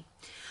vein.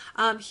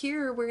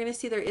 Here we're going to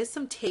see there is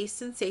some taste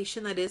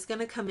sensation that is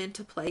going to come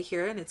into play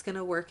here, and it's going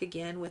to work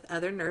again with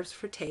other nerves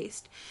for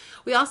taste.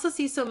 We also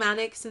see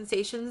somatic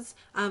sensations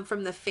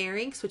from the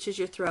pharynx, which is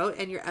your throat,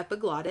 and your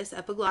epiglottis.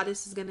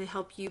 Epiglottis is going to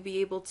help you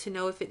be able to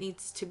know if it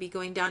needs to be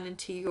going down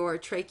into your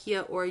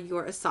trachea or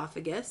your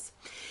esophagus.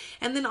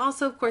 And then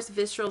also, of course,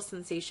 visceral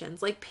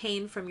sensations like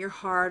pain from your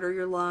heart or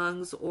your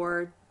lungs,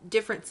 or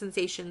different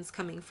sensations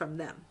coming from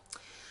them.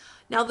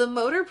 Now the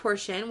motor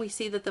portion, we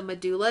see that the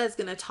medulla is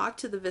going to talk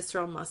to the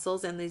visceral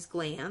muscles and these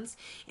glands,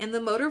 and the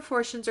motor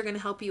portions are going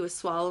to help you with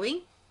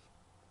swallowing.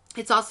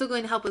 It's also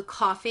going to help with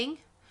coughing.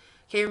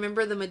 Okay,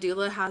 remember the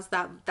medulla has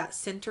that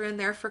center in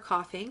there for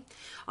coughing.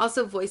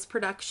 Also voice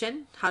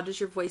production. How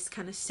does your voice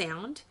kind of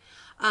sound?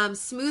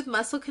 Smooth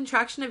muscle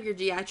contraction of your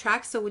GI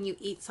tract. So when you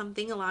eat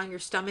something, allowing your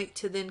stomach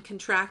to then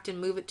contract and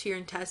move it to your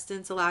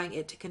intestines, allowing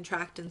it to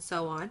contract, and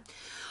so on.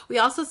 We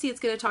also see it's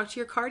going to talk to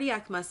your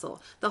cardiac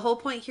muscle. The whole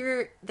point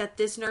here that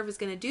this nerve is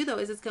going to do, though,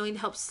 is it's going to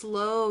help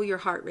slow your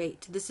heart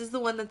rate. This is the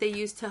one that they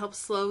use to help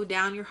slow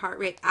down your heart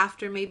rate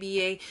after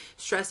maybe a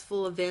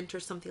stressful event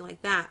or something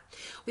like that.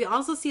 We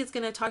also see it's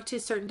going to talk to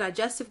certain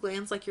digestive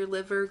glands like your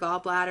liver,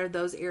 gallbladder,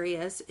 those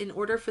areas, in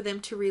order for them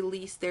to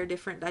release their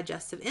different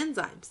digestive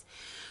enzymes.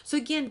 So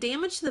again,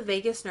 damage to the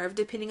vagus nerve,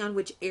 depending on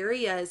which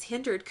area is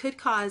hindered, could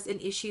cause an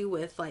issue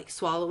with like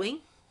swallowing,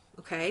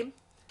 okay?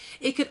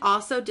 It could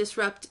also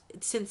disrupt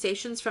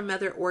sensations from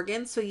other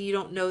organs, so you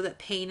don't know that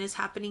pain is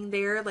happening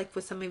there, like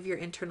with some of your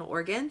internal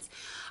organs.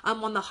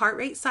 On the heart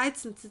rate side,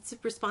 since it's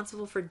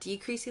responsible for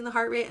decreasing the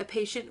heart rate, a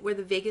patient where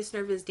the vagus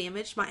nerve is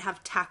damaged might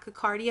have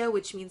tachycardia,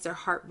 which means their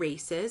heart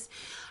races.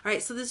 All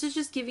right, so this is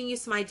just giving you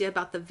some idea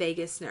about the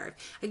vagus nerve.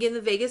 Again,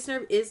 the vagus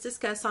nerve is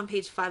discussed on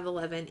page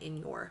 511 in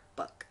your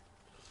book.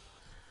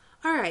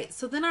 All right,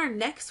 so then our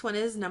next one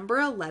is number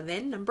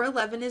 11. Number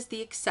 11 is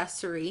the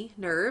accessory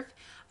nerve.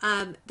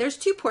 There's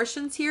two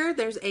portions here.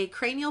 There's a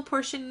cranial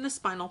portion and a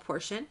spinal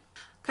portion.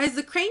 Guys,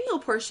 the cranial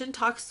portion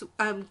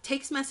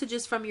takes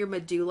messages from your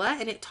medulla,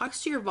 and it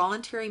talks to your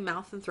voluntary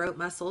mouth and throat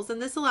muscles,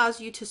 and this allows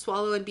you to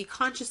swallow and be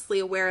consciously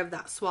aware of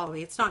that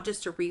swallowing. It's not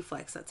just a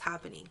reflex that's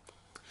happening.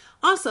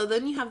 Also,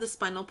 then you have the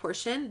spinal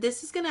portion.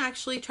 This is going to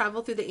actually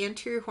travel through the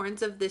anterior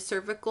horns of the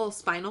cervical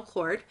spinal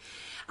cord.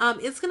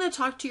 It's going to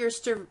talk to your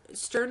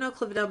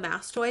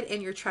sternocleidomastoid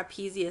and your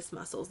trapezius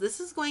muscles. This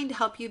is going to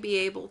help you be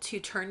able to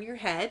turn your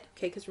head,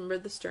 okay, because remember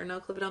the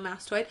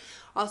sternocleidomastoid,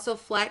 also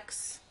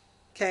flex,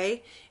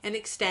 okay, and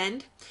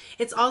extend.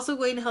 It's also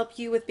going to help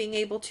you with being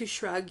able to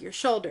shrug your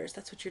shoulders.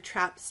 That's what your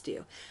traps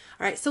do.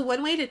 All right, so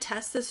one way to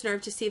test this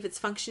nerve to see if it's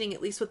functioning,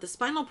 at least with the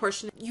spinal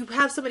portion, you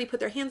have somebody put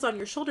their hands on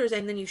your shoulders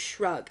and then you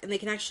shrug, and they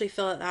can actually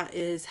feel that that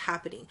is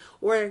happening.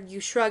 Or you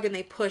shrug and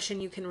they push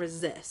and you can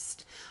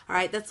resist. All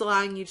right, that's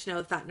allowing you to know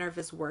if that nerve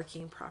is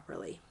working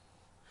properly.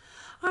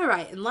 All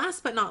right, and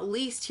last but not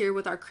least here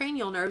with our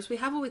cranial nerves, we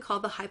have what we call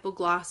the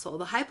hypoglossal.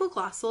 The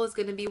hypoglossal is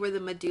going to be where the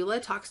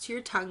medulla talks to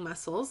your tongue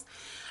muscles.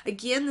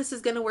 Again, this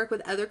is going to work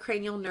with other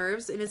cranial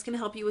nerves, and it's going to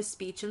help you with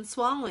speech and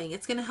swallowing.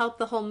 It's going to help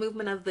the whole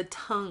movement of the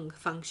tongue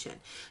function.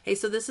 Okay,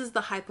 so this is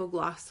the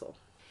hypoglossal.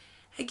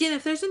 Again,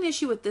 if there's an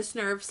issue with this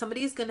nerve,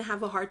 somebody is going to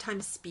have a hard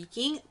time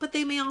speaking, but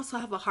they may also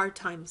have a hard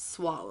time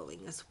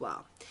swallowing as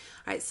well.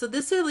 All right, so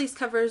this at least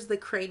covers the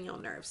cranial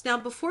nerves. Now,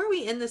 before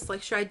we end this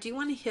lecture, I do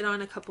want to hit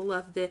on a couple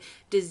of the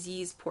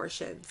disease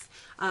portions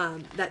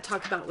that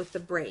talk about with the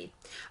brain.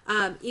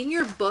 In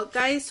your book,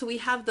 guys, so we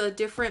have the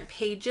different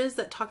pages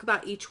that talk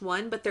about each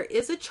one, but there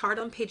is a chart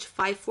on page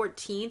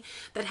 514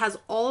 that has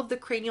all of the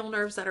cranial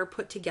nerves that are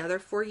put together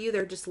for you.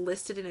 They're just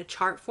listed in a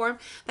chart form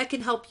that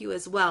can help you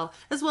as well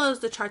as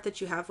the chart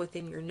that you have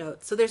within your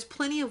notes. So there's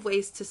plenty of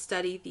ways to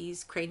study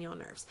these cranial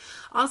nerves.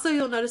 Also,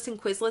 you'll notice in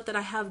Quizlet that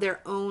I have their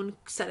own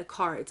set of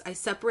cards. I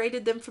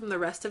separated them from the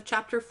rest of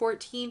chapter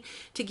 14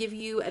 to give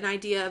you an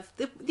idea of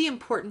the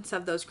importance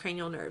of those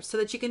cranial nerves so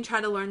that you can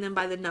try to learn them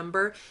by the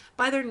number,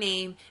 by their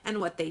name, and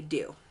what they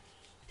do.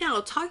 Now,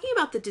 talking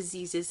about the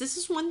diseases, this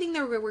is one thing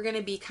that we're going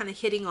to be kind of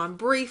hitting on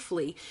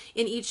briefly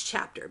in each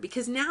chapter,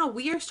 because now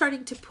we are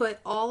starting to put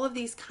all of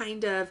these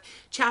kind of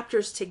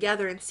chapters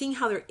together and seeing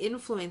how they're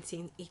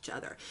influencing each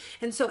other.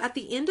 And so at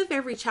the end of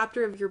every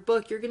chapter of your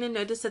book, you're going to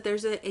notice that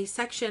there's a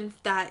section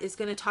that is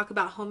going to talk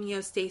about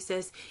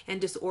homeostasis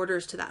and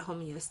disorders to that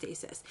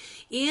homeostasis.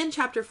 In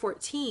chapter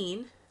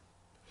 14,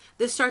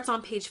 this starts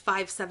on page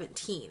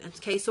 517.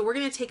 Okay, so we're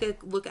going to take a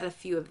look at a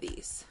few of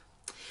these.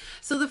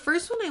 So the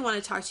first one I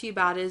want to talk to you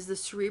about is the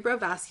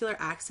cerebrovascular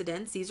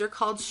accidents. These are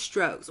called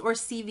strokes or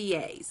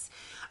CVAs.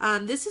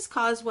 This is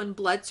caused when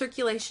blood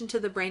circulation to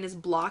the brain is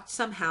blocked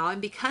somehow,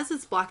 and because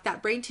it's blocked,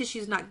 that brain tissue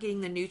is not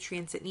getting the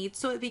nutrients it needs,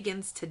 so it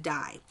begins to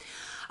die.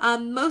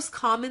 Most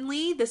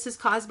commonly, this is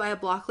caused by a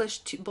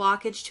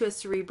blockage to a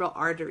cerebral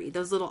artery.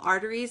 Those little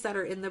arteries that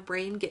are in the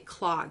brain get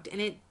clogged,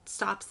 and it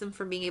stops them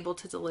from being able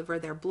to deliver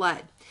their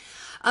blood.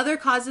 Other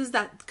causes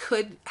that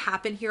could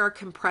happen here are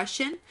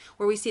compression,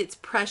 where we see it's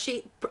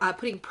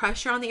putting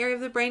pressure on the area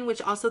of the brain,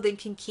 which also then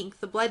can kink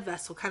the blood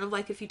vessel, kind of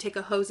like if you take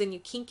a hose and you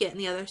kink it and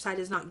the other side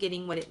is not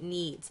getting what it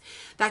needs.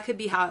 That could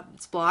be how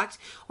it's blocked,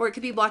 or it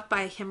could be blocked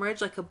by a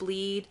hemorrhage, like a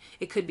bleed.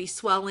 It could be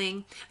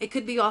swelling. It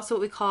could be also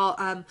what we call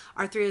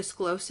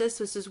arteriosclerosis.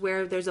 This is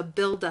where there's a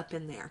buildup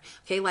in there,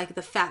 okay, like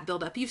the fat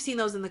buildup. You've seen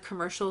those in the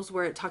commercials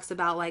where it talks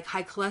about like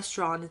high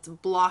cholesterol and it's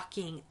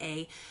blocking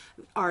a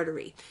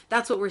artery.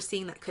 That's what we're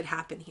seeing that could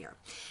happen here.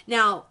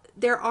 Now,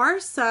 there are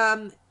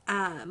some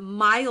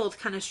mild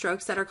kind of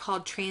strokes that are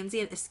called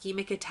transient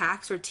ischemic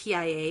attacks, or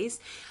TIAs.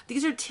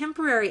 These are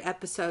temporary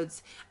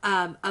episodes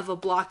of a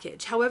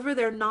blockage. However,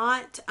 they're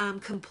not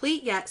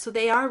complete yet, so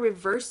they are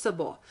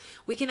reversible.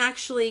 We can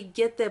actually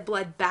get the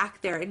blood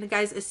back there. And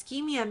guys,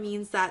 ischemia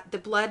means that the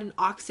blood and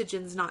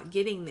oxygen's not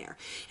getting there.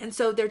 And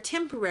so they're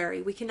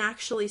temporary. We can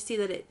actually see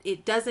that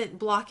it doesn't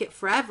block it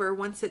forever.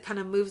 Once it kind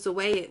of moves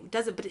away, it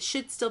doesn't, but it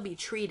should still be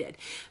treated.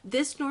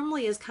 This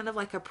normally is kind of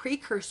like a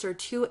precursor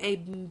to a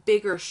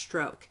bigger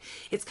stroke.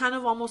 It's kind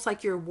of almost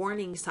like your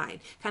warning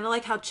sign, kind of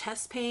like how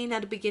chest pain at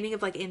the beginning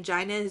of like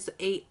angina is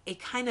a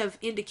kind of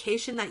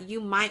indication that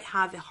you might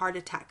have a heart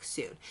attack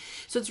soon.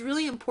 So it's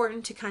really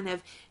important to kind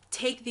of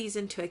take these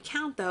into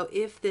account, though,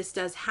 if this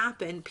does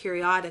happen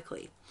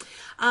periodically.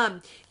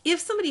 If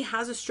somebody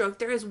has a stroke,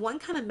 there is one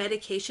kind of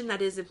medication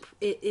that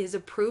is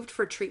approved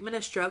for treatment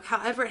of stroke.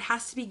 However, it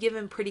has to be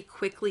given pretty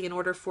quickly in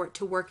order for it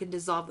to work and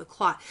dissolve the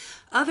clot.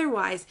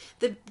 Otherwise,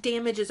 the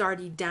damage is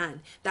already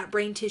done. That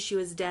brain tissue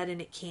is dead and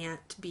it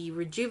can't be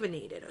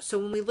rejuvenated. So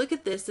when we look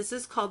at this, this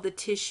is called the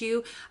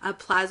tissue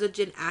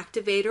plasmagen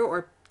activator,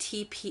 or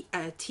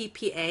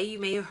TPA. You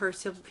may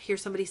hear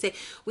somebody say,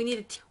 we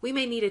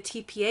may need a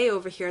TPA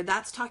over here.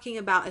 That's talking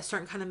about a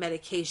certain kind of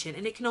medication,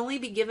 and it can only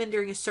be given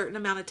during a certain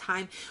amount of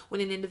time when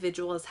an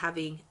individual is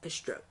having a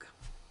stroke.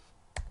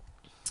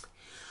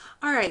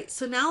 All right,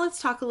 so now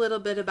let's talk a little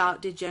bit about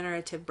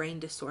degenerative brain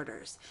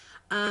disorders.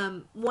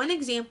 One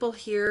example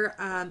here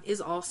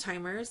is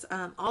Alzheimer's.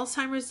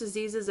 Alzheimer's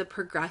disease is a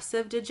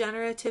progressive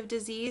degenerative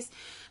disease.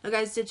 Now,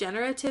 guys,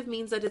 degenerative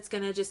means that it's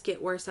going to just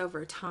get worse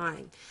over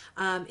time.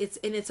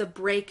 It's a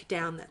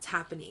breakdown that's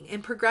happening.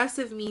 And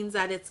progressive means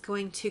that it's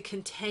going to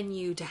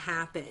continue to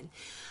happen.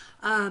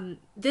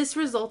 This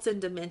results in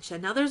dementia.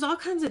 Now, there's all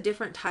kinds of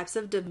different types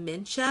of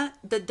dementia.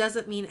 That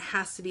doesn't mean it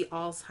has to be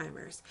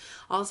Alzheimer's.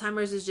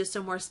 Alzheimer's is just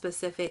a more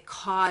specific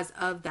cause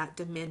of that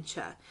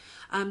dementia.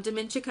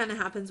 Dementia kind of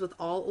happens with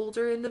all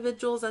older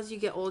individuals. As you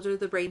get older,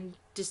 the brain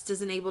just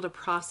isn't able to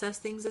process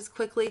things as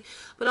quickly.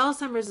 But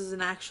Alzheimer's is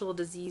an actual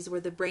disease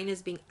where the brain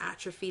is being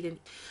atrophied,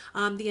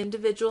 and the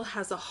individual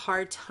has a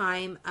hard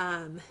time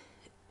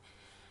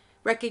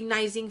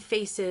recognizing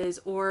faces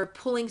or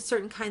pulling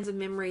certain kinds of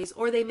memories,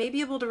 or they may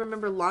be able to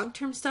remember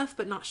long-term stuff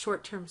but not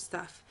short-term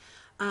stuff.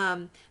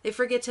 They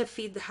forget to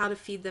how to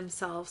feed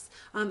themselves.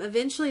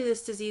 Eventually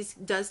this disease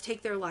does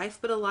take their life,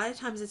 but a lot of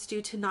times it's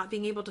due to not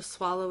being able to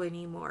swallow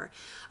anymore.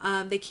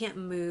 They can't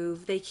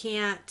move. They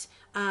can't,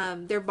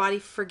 their body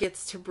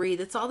forgets to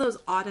breathe. It's all those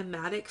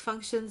automatic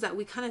functions that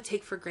we kind of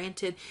take for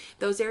granted.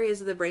 Those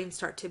areas of the brain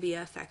start to be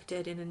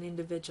affected in an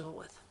individual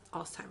with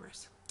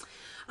Alzheimer's.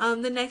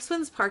 The next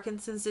one's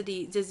Parkinson's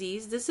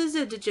disease. This is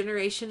a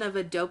degeneration of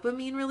a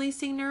dopamine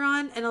releasing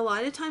neuron, and a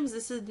lot of times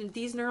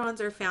these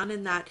neurons are found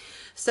in that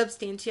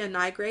substantia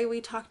nigra we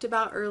talked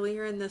about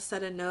earlier in this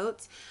set of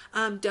notes.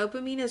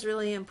 Dopamine is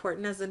really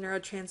important as a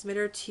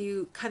neurotransmitter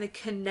to kind of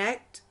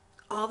connect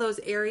all those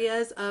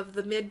areas of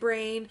the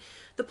midbrain,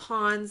 the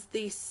pons,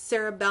 the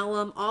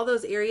cerebellum, all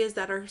those areas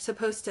that are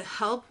supposed to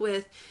help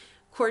with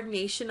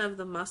coordination of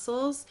the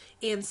muscles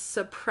and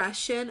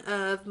suppression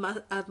of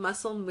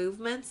muscle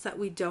movements that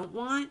we don't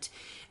want.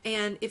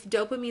 And if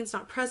dopamine's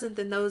not present,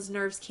 then those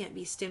nerves can't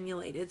be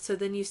stimulated. So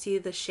then you see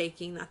the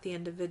shaking that the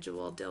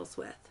individual deals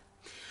with.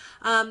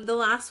 The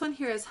last one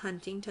here is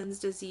Huntington's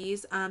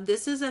disease.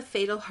 This is a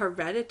fatal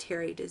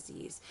hereditary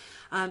disease.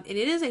 And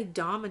it is a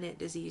dominant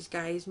disease,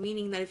 guys,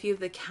 meaning that if you have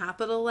the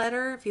capital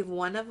letter, if you have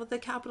one of the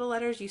capital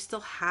letters, you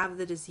still have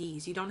the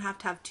disease. You don't have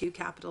to have two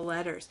capital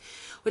letters,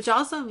 which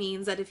also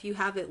means that if you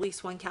have at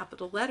least one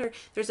capital letter,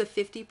 there's a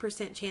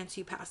 50% chance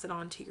you pass it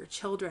on to your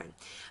children.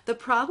 The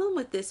problem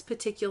with this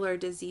particular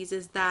disease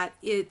is that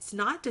it's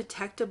not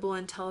detectable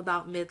until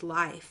about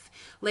midlife.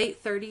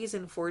 Late 30s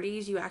and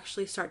 40s, you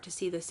actually start to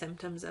see the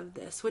symptoms of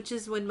this, which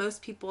is when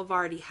most people have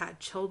already had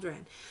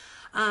children.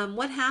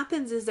 What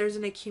happens is there's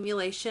an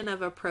accumulation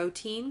of a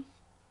protein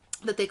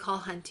that they call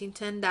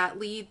Huntington that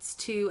leads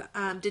to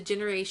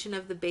degeneration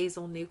of the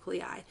basal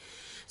nuclei.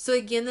 So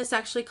again, this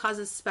actually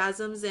causes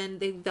spasms, and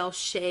they'll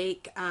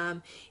shake.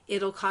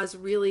 It'll cause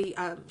really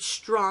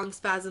strong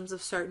spasms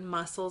of certain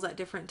muscles at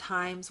different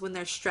times. When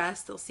they're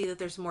stressed, they'll see that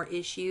there's more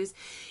issues.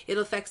 It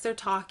affects their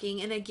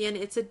talking, and again,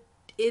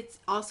 it's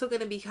also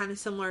going to be kind of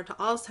similar to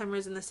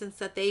Alzheimer's in the sense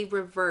that they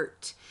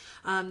revert.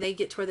 They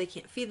get to where they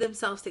can't feed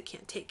themselves, they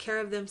can't take care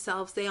of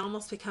themselves. They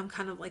almost become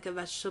kind of like a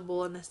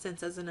vegetable in a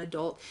sense as an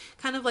adult,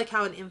 kind of like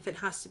how an infant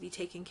has to be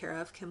taken care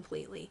of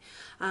completely.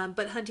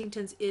 But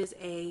Huntington's is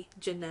a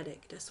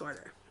genetic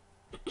disorder.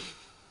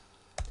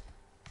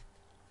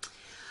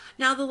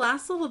 Now, the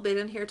last little bit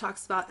in here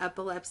talks about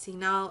epilepsy.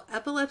 Now,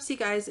 epilepsy,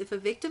 guys, if a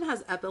victim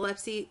has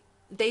epilepsy,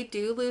 they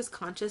do lose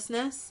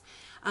consciousness.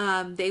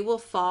 They will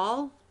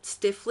fall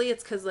stiffly.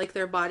 It's because like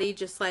their body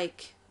just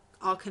like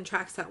all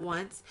contracts at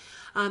once.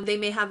 They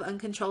may have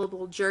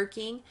uncontrollable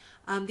jerking.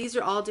 These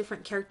are all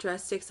different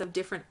characteristics of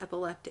different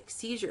epileptic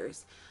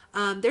seizures.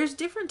 There's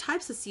different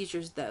types of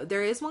seizures though.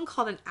 There is one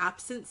called an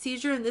absent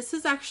seizure, and this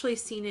is actually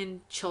seen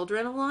in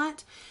children a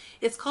lot.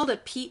 It's called a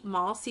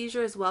Piet-Mal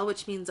seizure as well,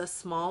 which means a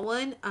small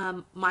one,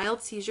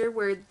 mild seizure,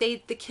 where the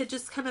kid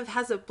just kind of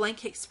has a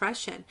blank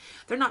expression.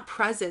 They're not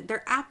present,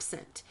 they're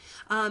absent.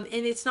 And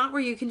it's not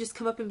where you can just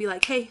come up and be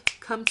like, hey,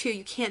 come to.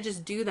 You can't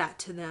just do that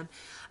to them.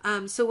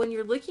 So when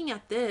you're looking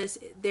at this,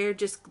 their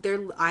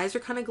eyes are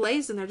kind of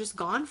glazed and they're just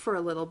gone for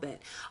a little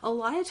bit. A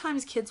lot of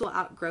times kids will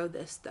outgrow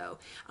this though.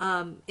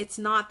 It's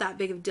not that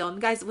big of a deal.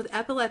 And guys, with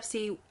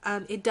epilepsy,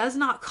 it does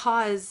not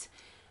cause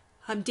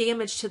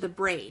damage to the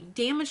brain.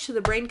 Damage to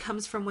the brain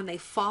comes from when they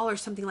fall or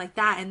something like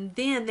that, and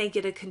then they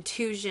get a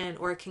contusion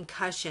or a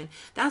concussion.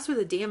 That's where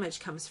the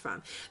damage comes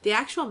from. The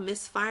actual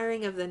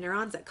misfiring of the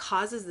neurons that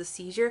causes the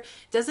seizure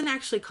doesn't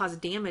actually cause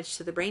damage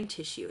to the brain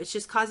tissue. It's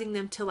just causing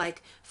them to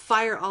like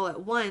fire all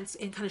at once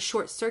and kind of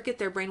short circuit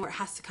their brain where it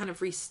has to kind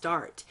of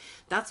restart.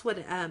 That's what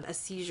a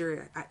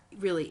seizure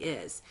really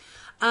is.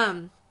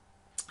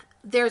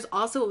 There's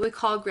also what we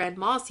call grand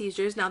mal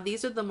seizures. Now,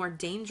 these are the more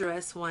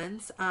dangerous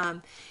ones.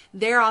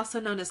 They're also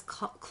known as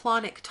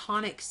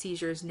clonic-tonic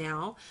seizures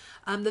now.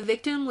 The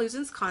victim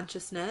loses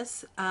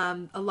consciousness.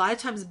 A lot of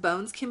times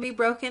bones can be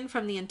broken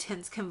from the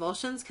intense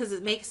convulsions because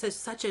it makes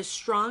such a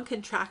strong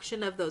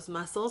contraction of those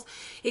muscles.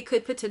 It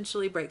could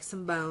potentially break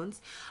some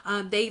bones.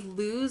 They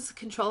lose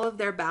control of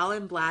their bowel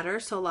and bladder,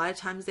 so a lot of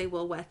times they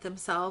will wet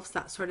themselves,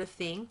 that sort of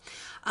thing.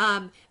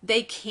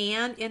 They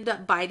can end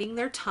up biting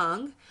their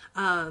tongue.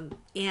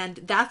 And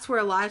that's where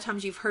a lot of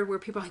times you've heard where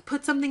people like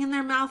put something in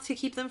their mouth to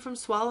keep them from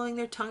swallowing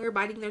their tongue or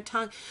biting their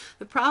tongue.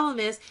 The problem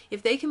is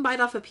if they can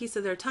bite off a piece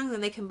of their tongue, then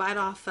they can bite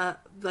off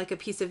like a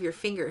piece of your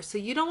finger. So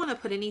you don't want to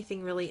put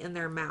anything really in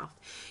their mouth.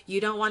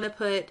 You don't want to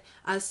put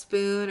a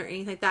spoon or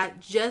anything like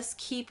that. Just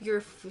keep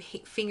your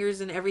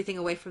fingers and everything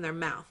away from their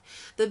mouth.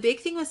 The big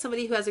thing with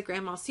somebody who has a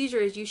grand mal seizure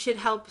is you should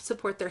help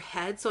support their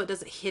head so it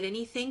doesn't hit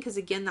anything, because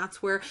again,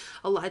 that's where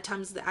a lot of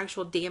times the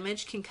actual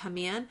damage can come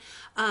in.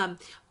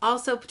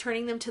 Also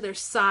turning them to their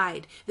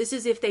side. This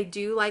is if they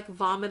do like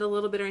vomit a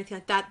little bit or anything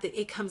like that, that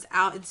it comes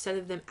out instead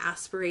of them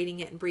aspirating aspirating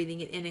it and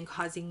breathing it in and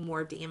causing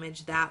more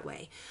damage that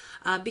way.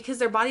 Because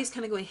their body's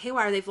kind of going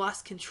haywire, they've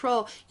lost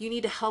control, you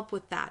need to help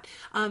with that.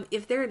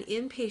 If they're an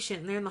inpatient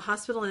and they're in the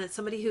hospital and it's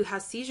somebody who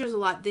has seizures a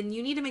lot, then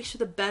you need to make sure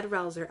the bed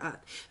rails are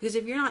up. Because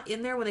if you're not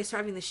in there when they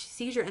start having the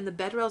seizure and the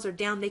bed rails are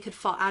down, they could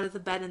fall out of the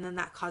bed, and then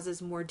that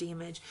causes more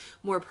damage,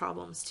 more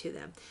problems to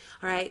them.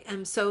 All right,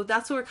 and so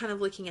that's what we're kind of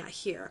looking at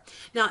here.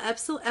 Now,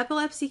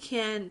 epilepsy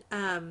can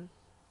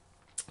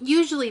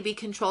usually be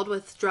controlled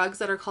with drugs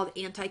that are called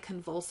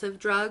anticonvulsive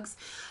drugs.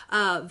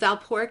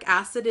 Valproic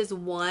acid is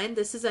one.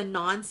 This is a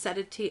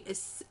non-sedating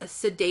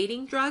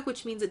drug,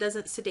 which means it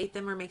doesn't sedate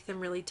them or make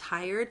them really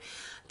tired.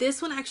 This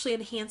one actually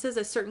enhances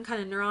a certain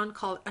kind of neuron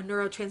called a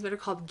neurotransmitter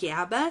called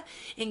GABA,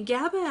 and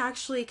GABA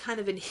actually kind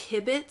of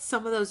inhibits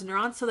some of those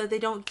neurons so that they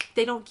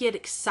don't get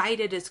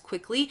excited as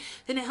quickly.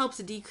 Then it helps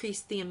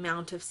decrease the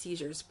amount of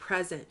seizures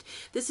present.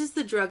 This is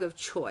the drug of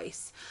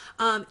choice.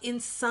 In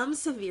some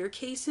severe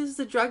cases,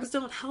 the drugs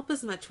don't help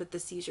as much with the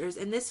seizures,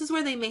 and this is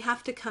where they may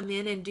have to come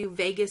in and do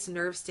vagus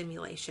nerve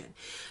stimulation.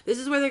 This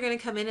is where they're going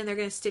to come in and they're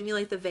going to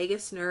stimulate the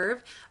vagus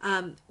nerve,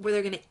 where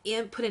they're going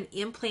to put an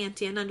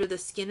implant in under the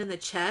skin in the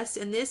chest,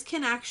 and this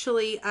can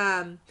actually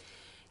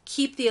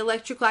keep the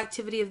electrical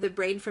activity of the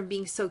brain from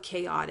being so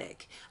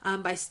chaotic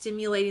by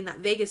stimulating that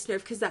vagus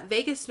nerve, because that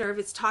vagus nerve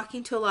is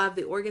talking to a lot of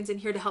the organs in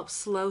here to help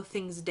slow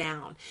things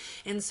down.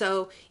 And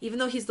so even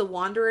though he's the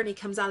wanderer and he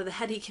comes out of the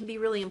head, he can be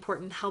really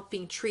important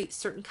helping treat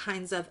certain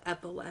kinds of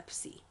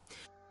epilepsy.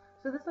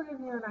 So this will give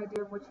you an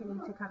idea of what you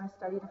need to kind of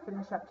study to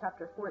finish up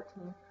chapter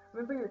 14.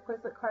 Remember, your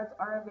Quizlet cards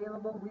are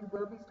available. We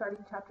will be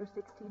starting chapter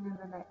 16 in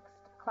the next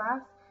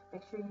class.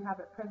 Make sure you have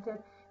it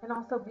printed, and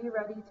also be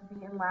ready to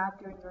be in lab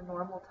during your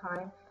normal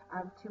time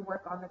to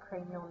work on the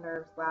cranial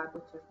nerves lab,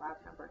 which is lab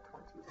number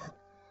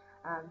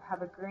 21.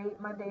 Have a great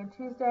Monday and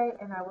Tuesday,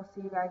 and I will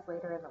see you guys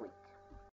later in the week.